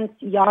since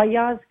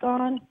Yaya's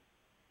gone?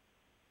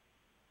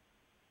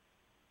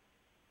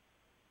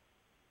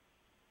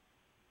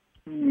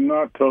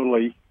 Not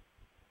totally,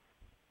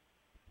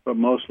 but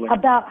mostly.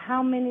 About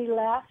how many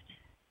left?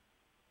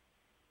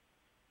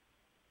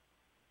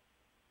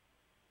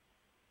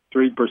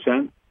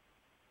 3%.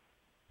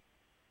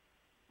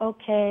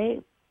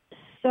 Okay.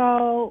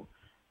 So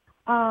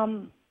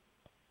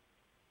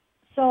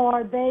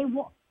are they?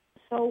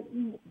 So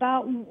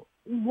about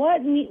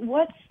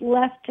what's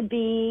left to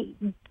be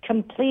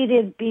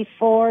completed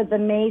before the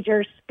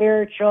major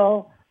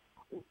spiritual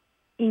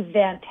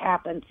event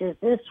happens? Is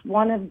this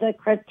one of the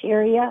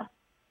criteria?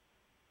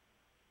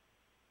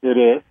 It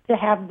is. To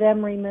have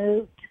them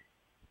removed?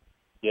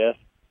 Yes.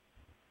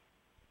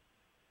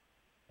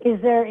 Is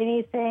there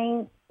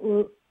anything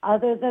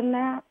other than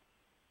that?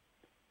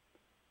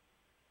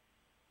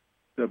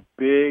 The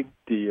big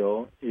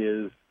deal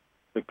is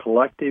the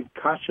collective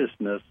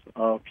consciousness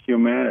of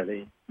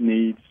humanity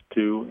needs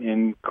to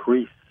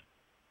increase.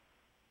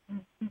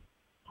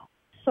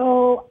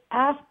 So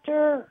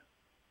after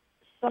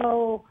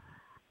the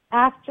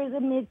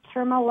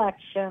midterm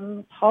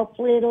elections,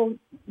 hopefully it'll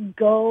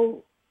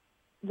go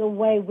the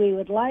way we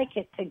would like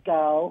it to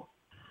go.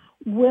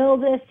 Will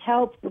this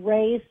help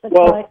raise the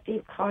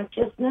collective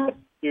consciousness?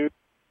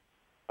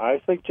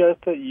 I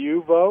suggest that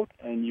you vote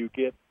and you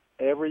get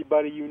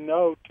everybody you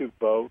know to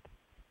vote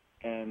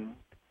and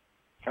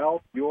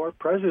help your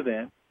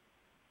president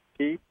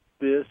keep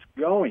this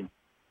going.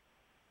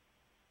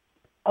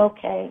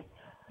 Okay.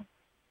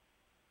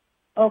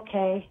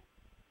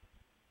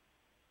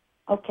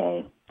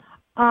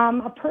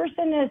 A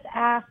person has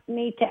asked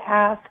me to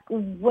ask,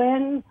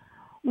 when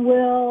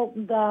will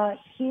the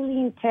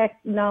healing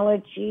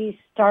technology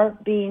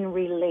start being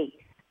released?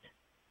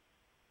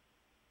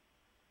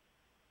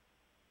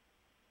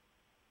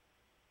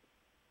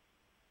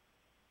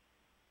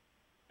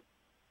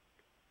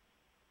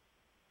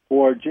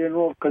 For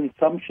general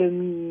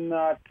consumption,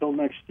 not till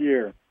next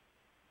year.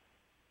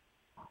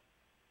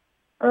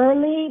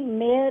 Early,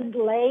 mid,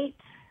 late?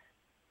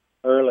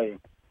 Early.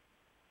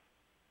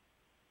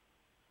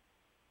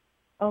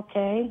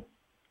 Okay.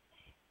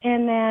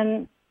 And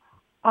then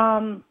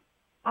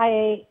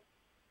I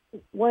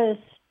was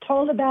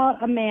told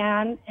about a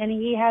man, and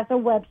he has a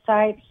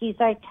website. He's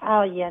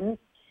Italian,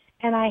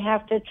 and I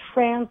have to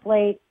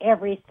translate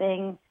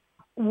everything,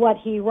 what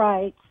he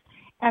writes.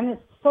 And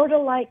it's sort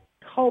of like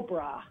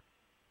Cobra.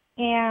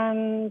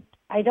 And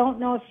I don't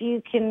know if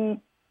you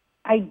can,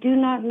 I do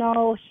not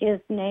know his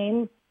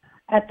name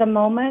at the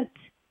moment.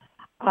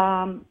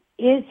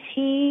 Is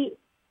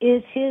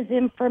his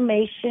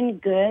information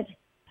good?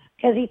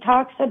 Because he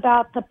talks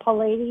about the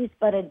Pleiades,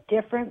 but a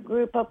different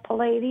group of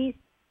Pleiades.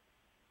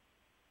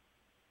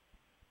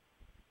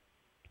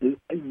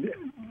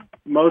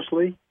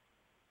 Mostly.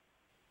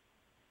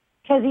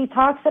 Because he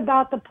talks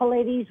about the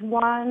Pleiades,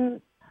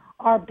 one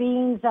are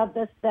beings of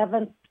the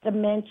seventh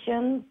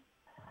dimension,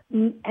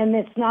 and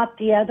it's not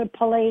the other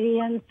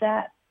Pleiadians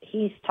that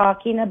he's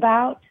talking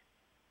about.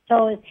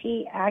 So is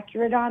he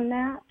accurate on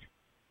that?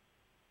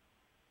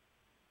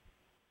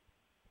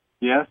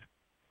 Yes.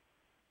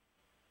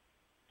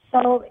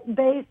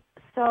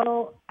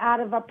 So out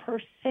of a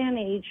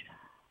percentage,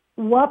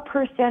 what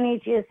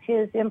percentage is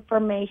his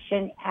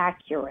information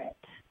accurate?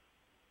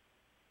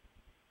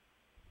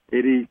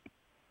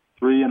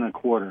 83 and a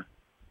quarter.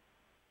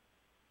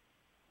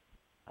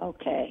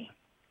 Okay.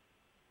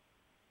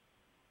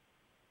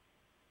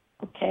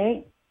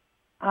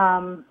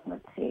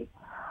 Let's see.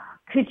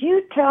 Could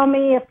you tell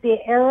me if the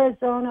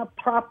Arizona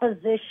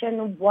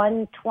Proposition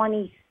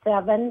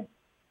 127,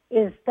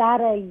 is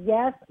that a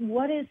yes?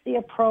 What is the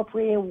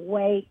appropriate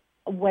way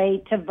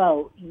to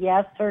vote,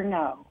 yes or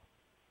no?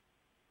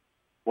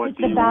 What it's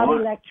do you about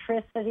want?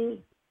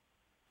 Electricity.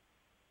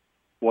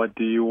 What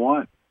do you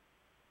want?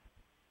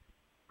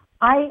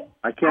 I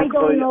can't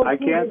don't know. I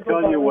can't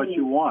tell you what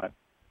you want.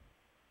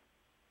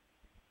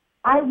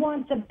 I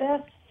want the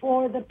best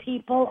for the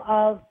people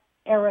of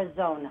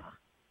Arizona.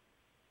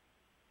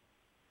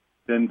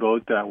 Then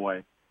vote that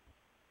way.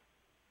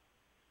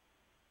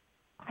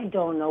 I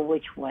don't know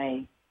which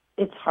way.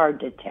 It's hard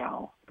to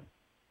tell.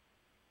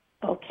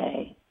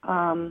 Okay.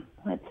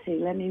 Let's see.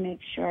 Let me make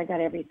sure I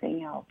got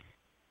everything else.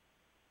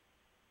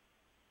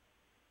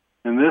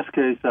 In this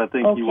case, I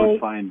think Okay. you would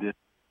find it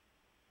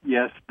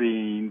yes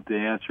being the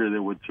answer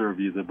that would serve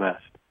you the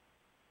best.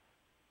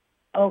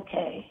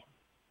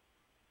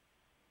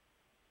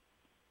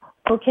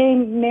 Okay,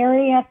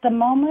 Mary, at the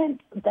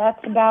moment,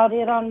 that's about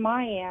it on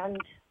my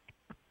end.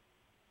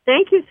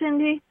 Thank you,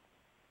 Cindy.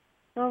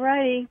 All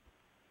righty.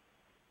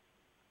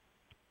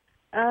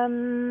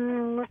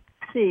 Let's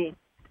see.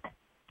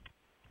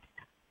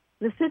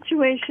 The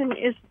situation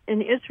is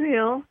in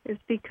Israel is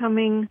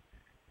becoming,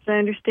 as I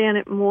understand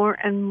it, more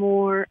and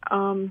more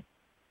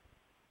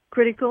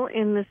critical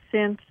in the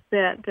sense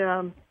that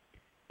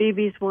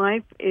Bibi's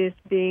wife is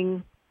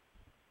being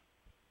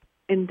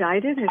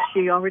indicted. Has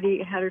she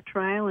already had her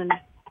trial and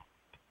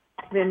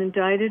been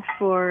indicted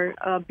for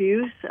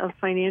abuse of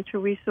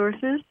financial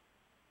resources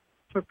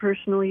for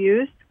personal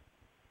use?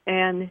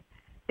 And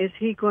is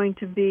he going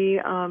to be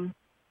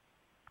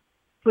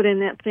put in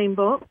that same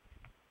boat?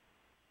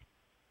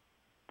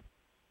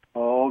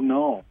 Oh,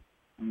 no.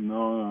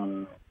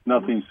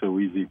 Nothing's so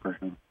easy for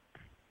him.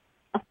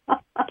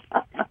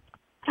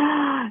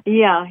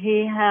 Yeah,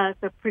 he has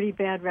a pretty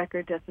bad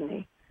record, doesn't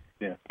he?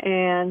 Yeah.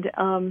 And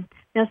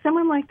now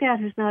someone like that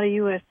who's not a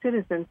U.S.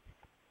 citizen,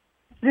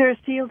 is there a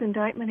sealed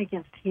indictment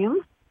against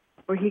him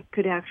where he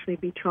could actually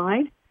be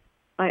tried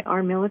by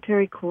our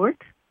military court?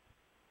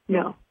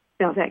 No,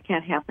 that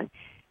can't happen.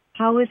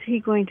 How is he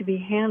going to be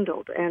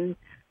handled? And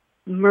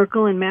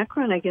Merkel and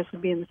Macron, I guess,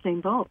 would be in the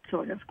same boat,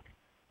 sort of.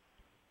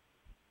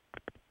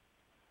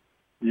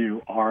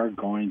 You are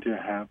going to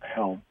have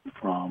help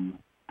from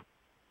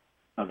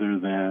other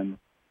than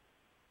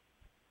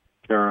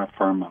terra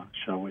firma,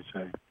 shall we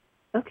say.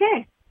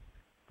 Okay,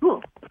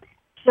 cool.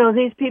 So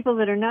these people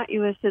that are not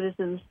U.S.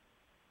 citizens,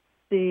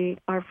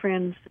 our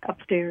friends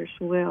upstairs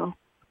will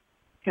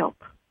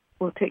help.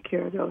 We'll take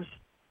care of those.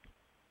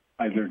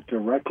 Either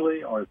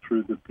directly or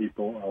through the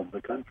people of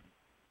the country.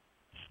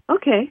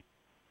 Okay,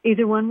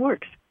 either one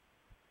works.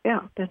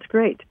 Yeah, that's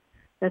great.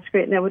 That's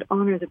great. And that would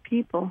honor the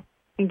people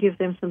and give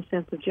them some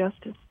sense of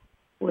justice,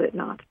 would it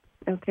not?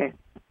 Okay,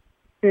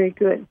 very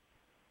good.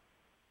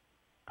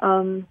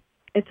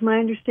 It's my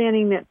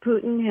understanding that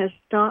Putin has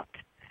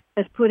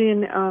put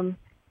in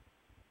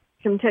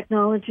some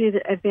technology,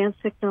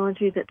 advanced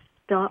technology that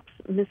stops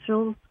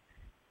missiles,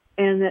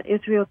 and that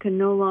Israel can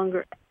no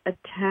longer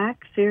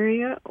attack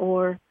Syria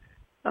or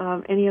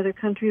any other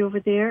country over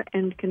there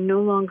and can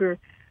no longer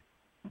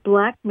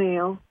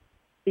blackmail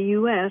the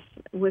U.S.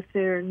 with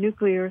their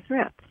nuclear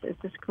threats. Is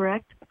this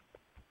correct?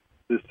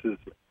 This is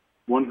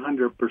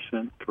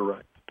 100%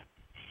 correct.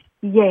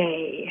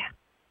 Yay.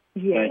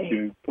 Yay. Thank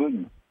you,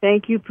 Putin.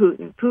 Thank you,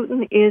 Putin.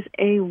 Putin is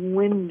a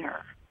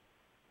winner.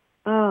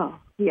 Oh,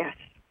 yes,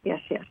 yes,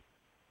 yes.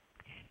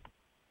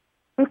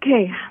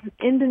 Okay,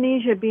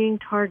 Indonesia being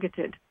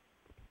targeted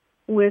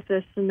with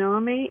a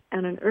tsunami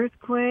and an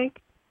earthquake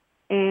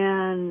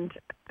and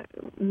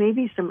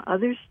maybe some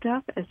other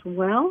stuff as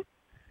well.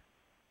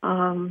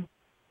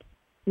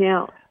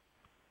 Now,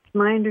 it's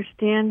my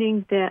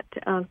understanding that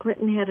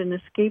Clinton had an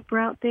escape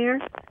route there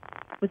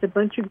with a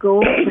bunch of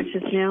gold, which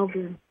has now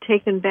been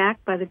taken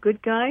back by the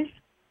good guys.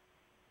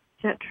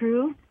 Is that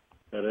true?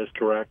 That is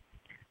correct.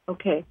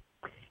 Okay.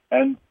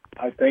 And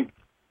I think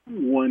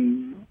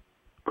one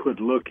could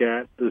look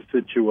at the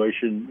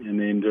situation in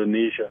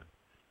Indonesia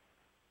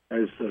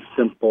as a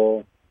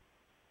simple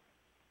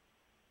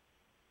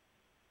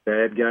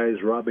bad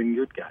guys robbing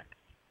good guys.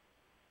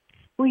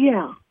 Well,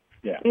 yeah.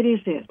 Yeah. It is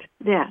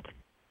that.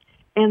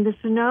 And the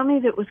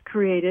tsunami that was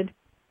created,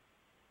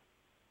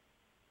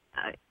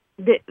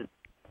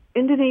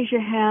 Indonesia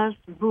has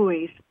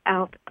buoys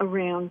out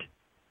around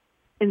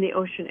in the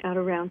ocean, out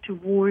around to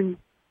warn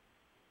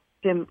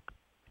them,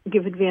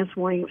 give advance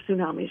warning of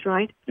tsunamis,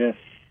 right? Yes.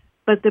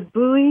 But the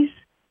buoys,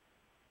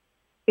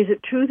 is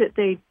it true that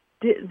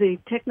the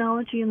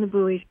technology in the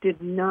buoys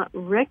did not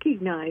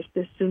recognize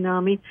this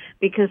tsunami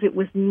because it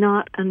was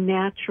not a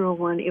natural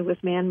one, it was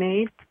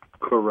man-made?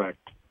 Correct.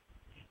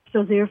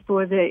 So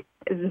therefore, the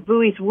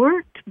buoys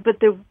worked, but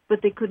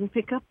they couldn't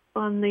pick up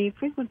on the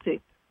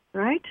frequency,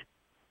 right?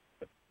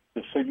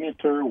 The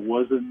signature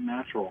wasn't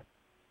natural.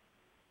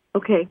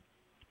 Okay.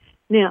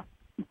 Now,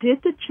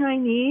 did the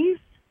Chinese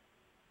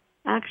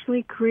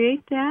actually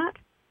create that?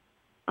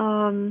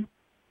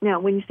 Now,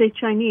 when you say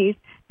Chinese,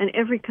 in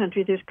every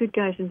country there's good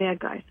guys and bad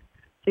guys.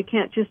 So you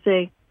can't just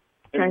say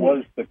Chinese. It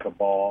was the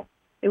cabal.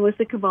 It was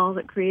the cabal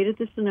that created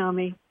the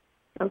tsunami.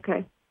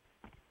 Okay.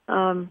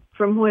 From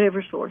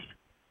whatever source.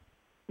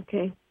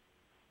 Okay.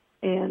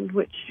 And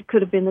which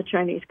could have been the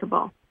Chinese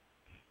cabal.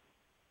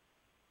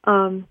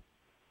 And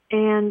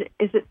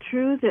is it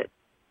true that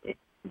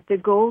the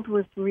gold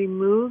was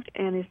removed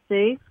and is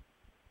safe,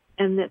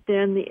 and that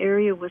then the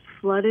area was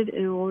flooded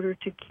in order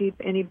to keep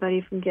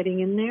anybody from getting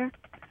in there?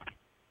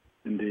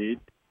 Indeed.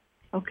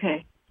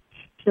 Okay.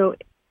 So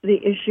the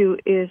issue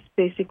is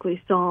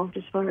basically solved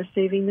as far as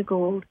saving the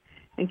gold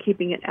and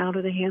keeping it out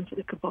of the hands of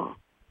the cabal.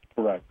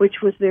 Correct.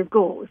 Which was their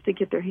goal, was to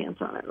get their hands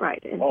on it,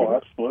 right? And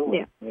absolutely.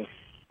 Yeah. Yes.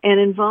 And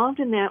involved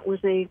in that was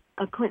a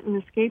Clinton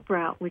escape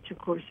route, which of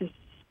course is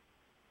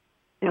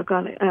now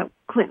gone.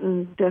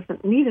 Clinton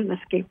doesn't need an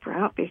escape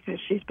route because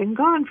she's been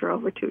gone for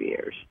over 2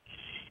 years.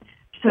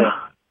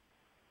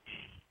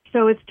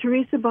 So it's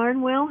Teresa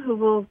Barnwell who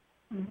will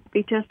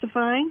be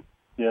testifying?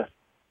 Yes.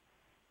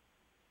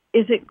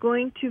 Is it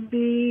going to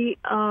be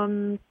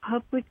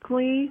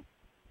publicly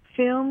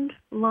filmed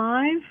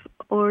live,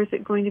 or is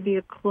it going to be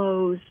a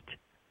closed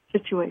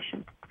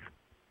situation?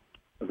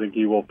 I think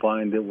you will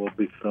find it will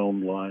be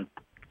filmed live.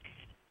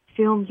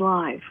 Filmed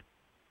live.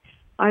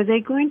 Are they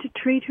going to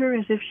treat her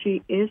as if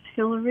she is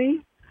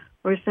Hillary,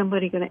 or is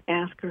somebody going to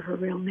ask her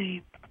real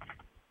name?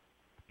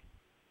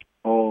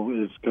 Oh,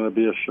 it's going to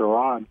be a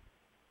charade.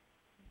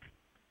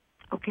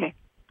 Okay.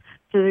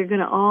 So they're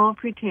going to all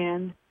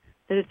pretend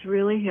that it's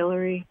really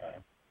Hillary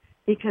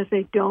because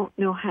they don't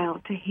know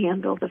how to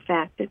handle the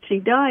fact that she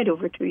died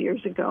over 2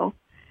 years ago.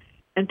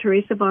 And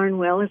Teresa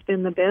Barnwell has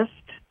been the best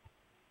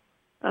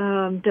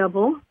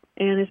double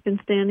and has been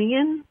standing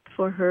in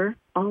for her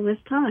all this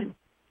time.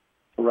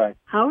 Right.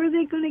 How are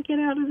they going to get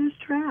out of this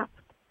trap?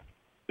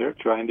 They're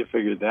trying to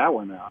figure that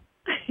one out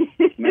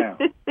now.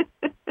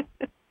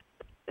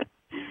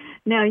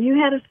 Now, you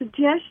had a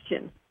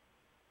suggestion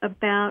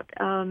about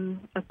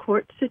a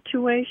court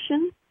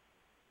situation.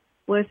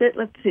 Was it?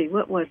 Let's see.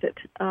 What was it?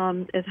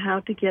 As how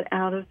to get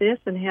out of this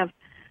and have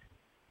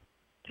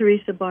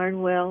Teresa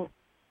Barnwell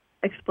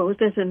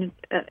exposed as an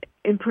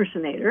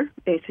impersonator,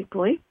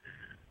 basically,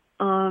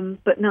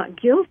 but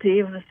not guilty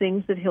of the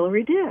things that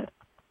Hillary did.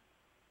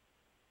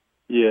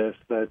 Yes,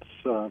 that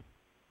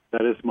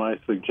is my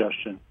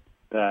suggestion,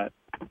 that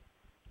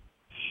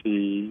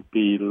she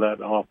be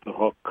let off the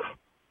hook.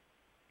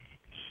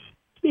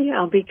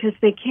 Yeah, because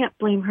they can't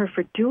blame her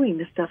for doing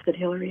the stuff that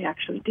Hillary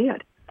actually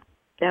did.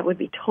 That would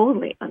be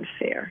totally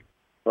unfair.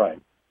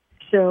 Right.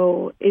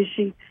 So is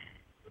she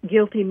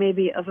guilty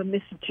maybe of a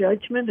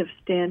misjudgment of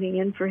standing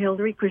in for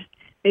Hillary? Because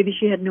maybe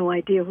she had no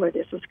idea where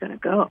this was going to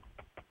go.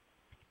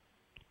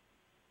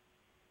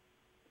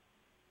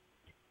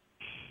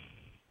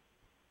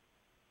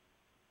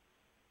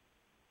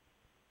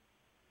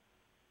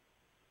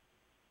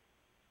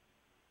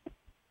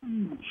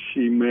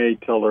 She may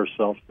tell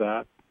herself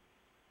that.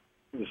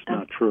 It's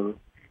not true.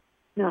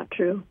 Not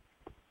true.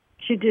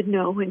 She did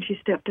know when she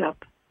stepped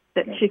up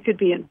that she could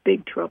be in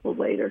big trouble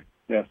later.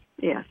 Yes.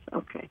 Yes,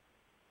 okay.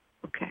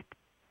 Okay.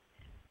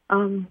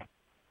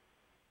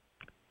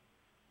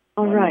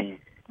 All right.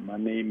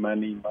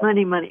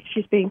 Money.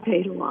 She's being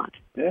paid a lot.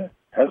 Yeah,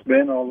 has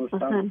been all this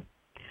time.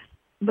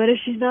 But if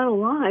she's not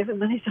alive, the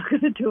money's not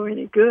going to do her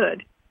any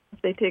good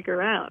if they take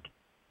her out.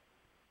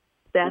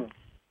 That's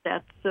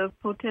a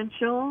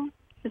potential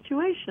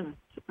situation.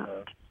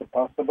 It's a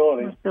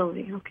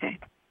possibility. Okay.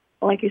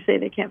 Like you say,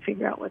 they can't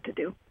figure out what to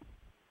do.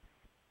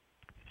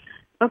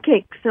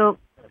 Okay, so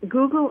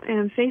Google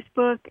and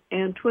Facebook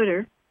and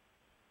Twitter,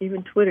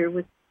 even Twitter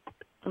with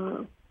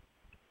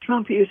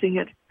Trump using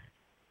it,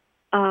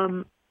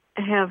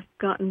 have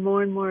gotten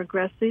more and more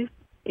aggressive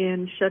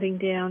in shutting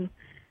down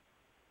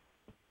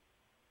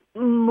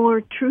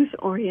more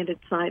truth-oriented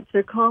sites.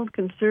 They're called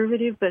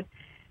conservative, but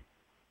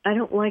I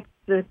don't like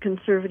the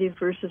conservative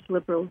versus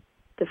liberal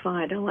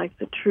divide. I like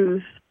the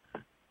truth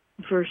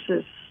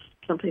versus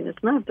something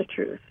that's not the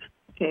truth.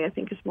 Okay, I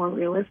think it's more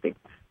realistic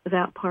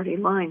without party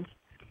lines.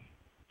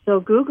 So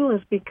Google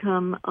has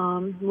become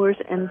worse,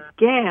 and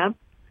Gab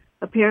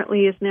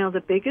apparently is now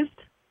the biggest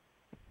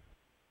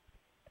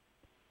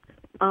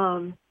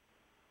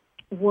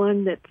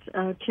one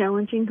that's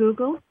challenging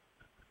Google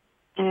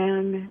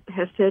and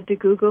has said to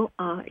Google,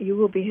 you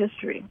will be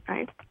history,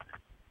 right?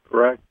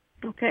 Correct.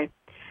 Okay.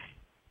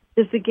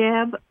 Does the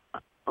Gab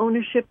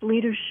ownership,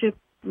 leadership,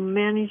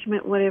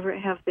 management, whatever,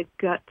 have the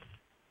guts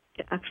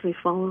to actually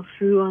follow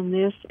through on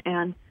this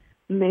and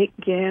make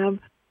Gab,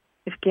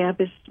 if Gab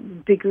is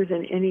bigger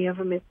than any of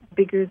them, it's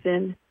bigger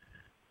than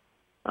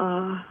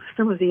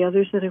some of the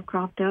others that have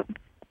cropped up?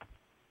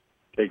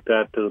 Take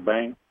that to the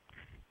bank.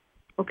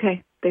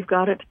 Okay, they've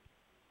got it.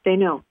 They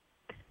know.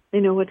 They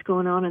know what's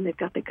going on, and they've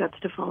got the guts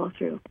to follow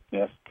through.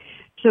 Yes.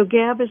 So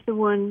Gab is the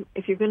one,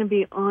 if you're going to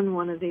be on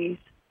one of these,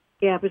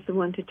 Gab is the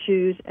one to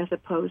choose as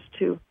opposed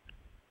to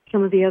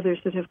some of the others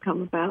that have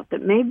come about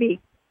that may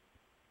be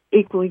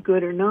equally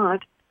good or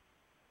not.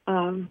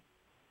 You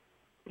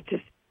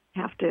just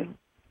have to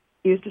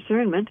use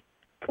discernment.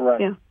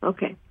 Correct. Yeah,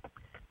 okay.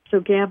 So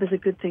Gab is a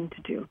good thing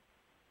to do.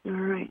 All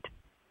right.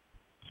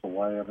 So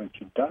why haven't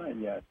you died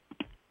yet?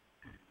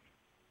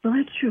 Well,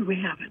 that's true. We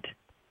haven't.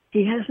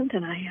 He hasn't,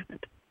 and I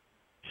haven't.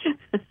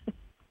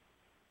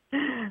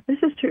 This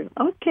is true.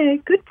 Okay,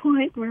 good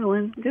point,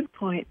 Merlin. Good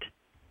point.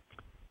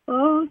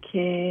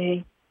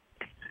 Okay.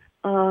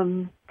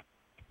 The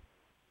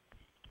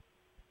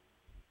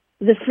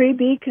Free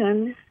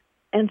Beacon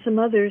and some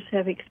others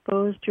have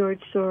exposed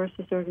George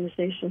Soros'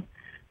 organization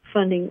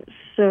funding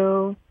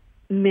so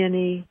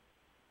many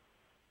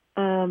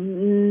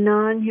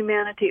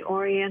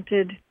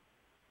non-humanity-oriented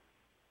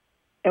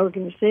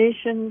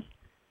organizations,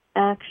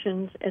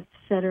 actions,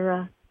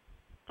 etc.,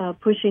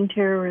 pushing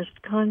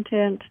terrorist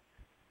content,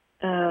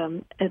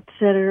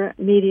 etc.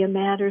 Media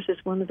Matters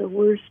is one of the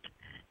worst.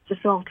 Is this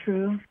all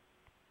true?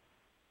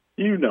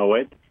 You know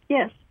it.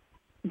 Yes.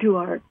 Do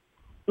our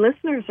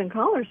listeners and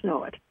callers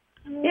know it?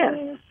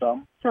 Yes.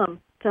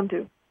 Some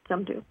do.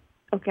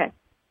 Okay.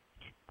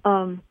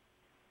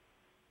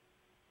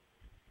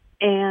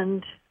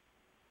 And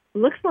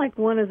looks like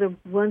one of the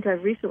ones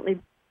I've recently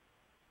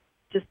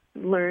just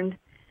learned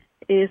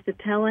is the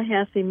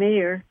Tallahassee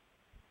mayor,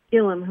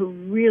 Gillum, who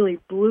really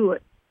blew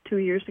it 2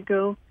 years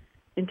ago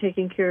in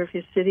taking care of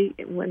his city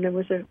when there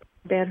was a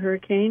bad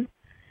hurricane.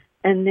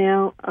 And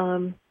now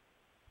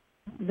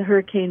the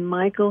Hurricane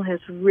Michael has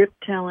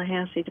ripped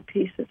Tallahassee to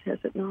pieces, has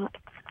it not?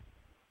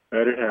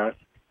 That it has.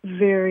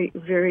 Very,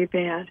 very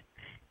bad.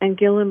 And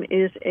Gillum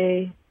is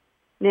a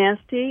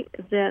nasty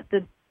that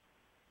the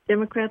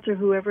Democrats or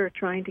whoever are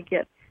trying to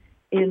get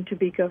in to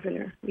be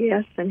governor.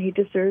 Yes, and he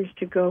deserves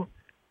to go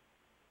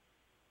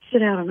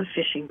sit out on a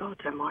fishing boat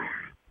somewhere.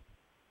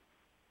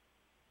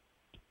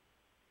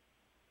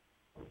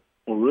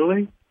 Well,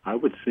 really? I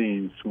would see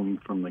him swing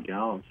from the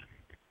gallows.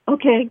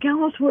 Okay,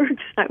 gallows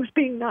works. I was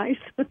being nice.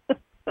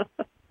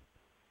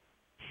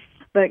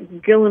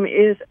 But Gillum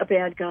is a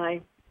bad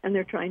guy, and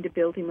they're trying to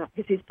build him up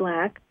because he's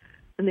black,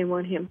 and they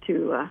want him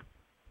to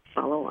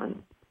follow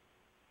on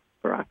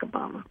Barack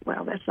Obama.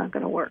 Well, that's not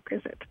going to work,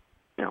 is it?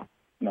 No.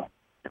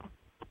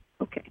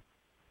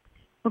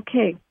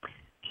 Okay.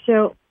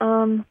 So,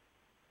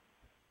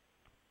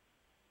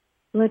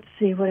 let's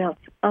see what else.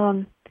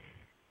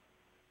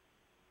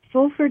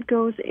 Fulford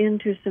goes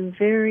into some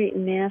very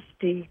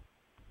nasty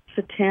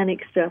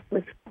satanic stuff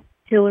with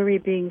Hillary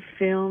being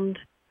filmed,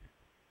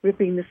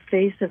 ripping the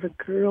face of a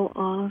girl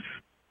off,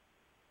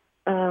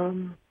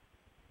 and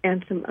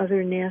some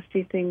other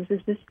nasty things. Is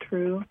this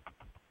true?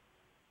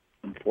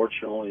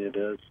 Unfortunately, it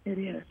is. It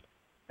is.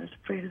 I was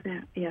afraid of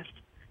that. Yes.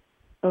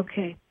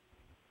 Okay.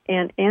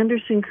 And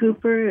Anderson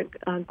Cooper,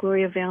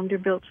 Gloria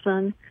Vanderbilt's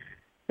son,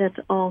 that's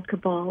all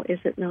cabal, is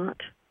it not?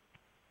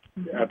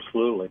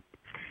 Absolutely.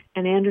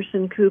 And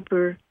Anderson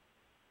Cooper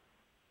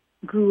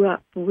grew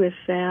up with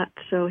that,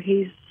 so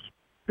he's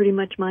pretty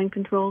much mind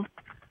controlled?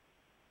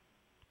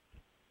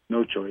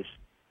 No choice.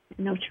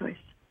 No choice.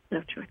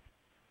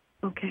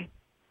 Okay.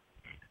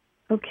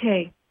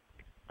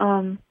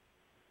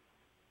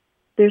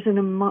 There's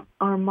an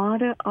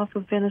armada off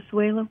of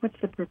Venezuela. What's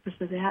the purpose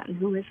of that, and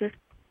who is it?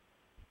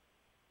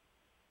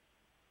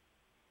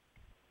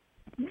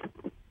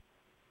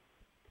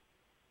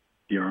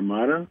 The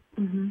Armada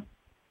Mm-hmm.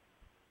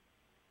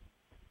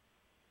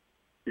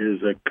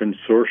 is a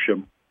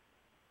consortium.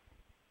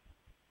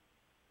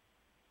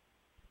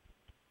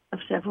 Of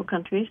several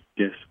countries.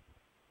 Yes.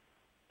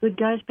 Good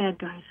guys, bad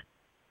guys?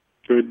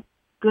 Good.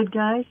 Good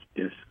guys?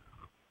 Yes.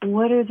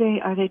 What are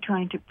they? Are they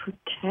trying to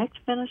protect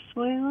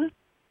Venezuela?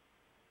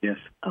 Yes.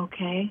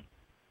 Okay.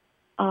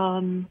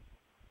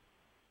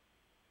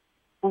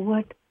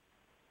 What?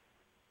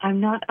 I'm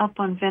not up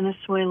on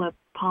Venezuela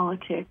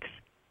politics.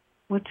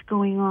 What's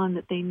going on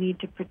that they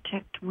need to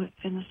protect with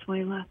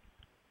Venezuela?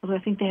 Although I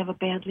think they have a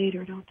bad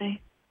leader, don't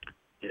they?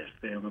 Yes,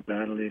 they have a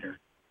bad leader.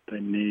 They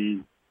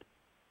need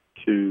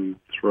to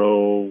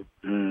throw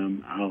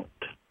him out.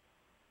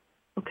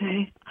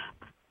 Okay.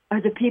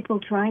 Are the people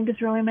trying to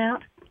throw him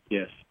out?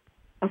 Yes.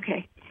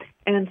 Okay.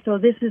 And so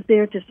this is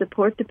there to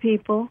support the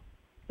people.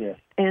 Yes.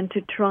 And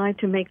to try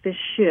to make this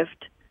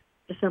shift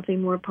to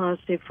something more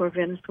positive for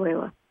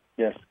Venezuela.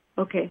 Yes.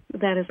 Okay,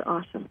 that is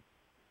awesome.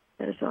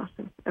 That is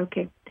awesome.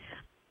 Okay.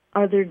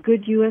 Are there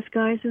good U.S.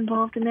 guys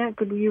involved in that,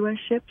 good U.S.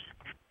 ships?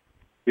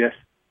 Yes.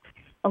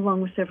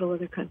 Along with several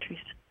other countries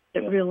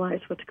that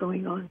realize what's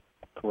going on.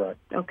 Correct.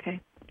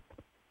 Okay.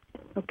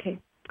 Okay.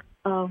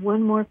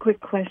 One more quick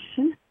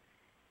question.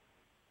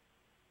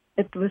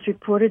 It was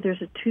reported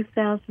there's a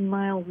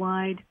 2,000-mile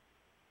wide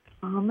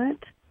comet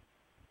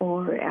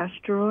or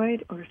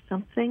asteroid or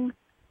something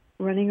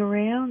running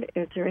around.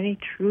 Is there any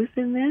truth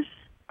in this?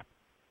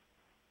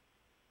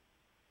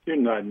 You're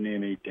not in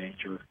any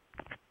danger.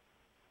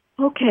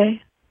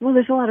 Okay. Well,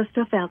 there's a lot of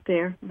stuff out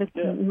there, but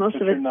most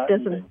of it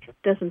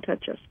doesn't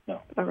touch us.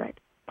 No. All right.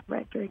 All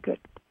right. Very good.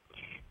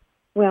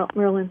 Well,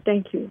 Merlin,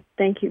 thank you.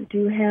 Thank you. Do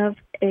you have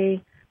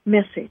a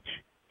message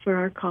for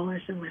our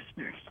callers and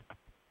listeners?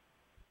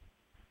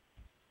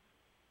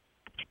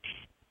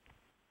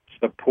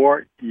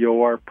 Support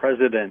your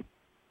president.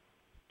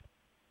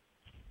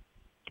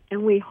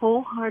 And we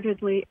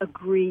wholeheartedly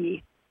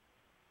agree.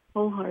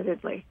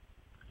 Wholeheartedly.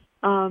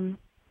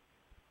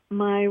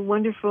 My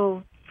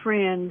wonderful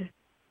friend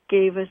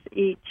gave us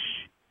each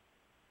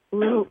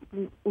little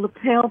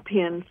lapel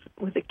pins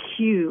with a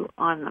Q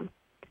on them.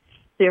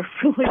 They're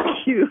really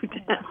cute.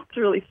 It's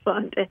really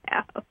fun to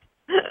have.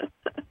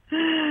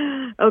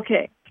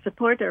 Okay.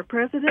 Support our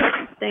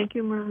president. Thank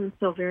you, Merlin,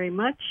 so very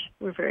much.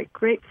 We're very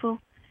grateful.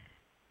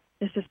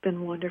 This has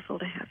been wonderful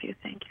to have you.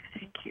 Thank you.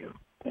 Thank you.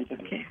 Thank you.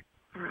 Okay.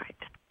 All right.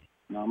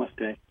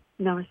 Namaste.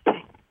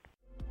 Namaste.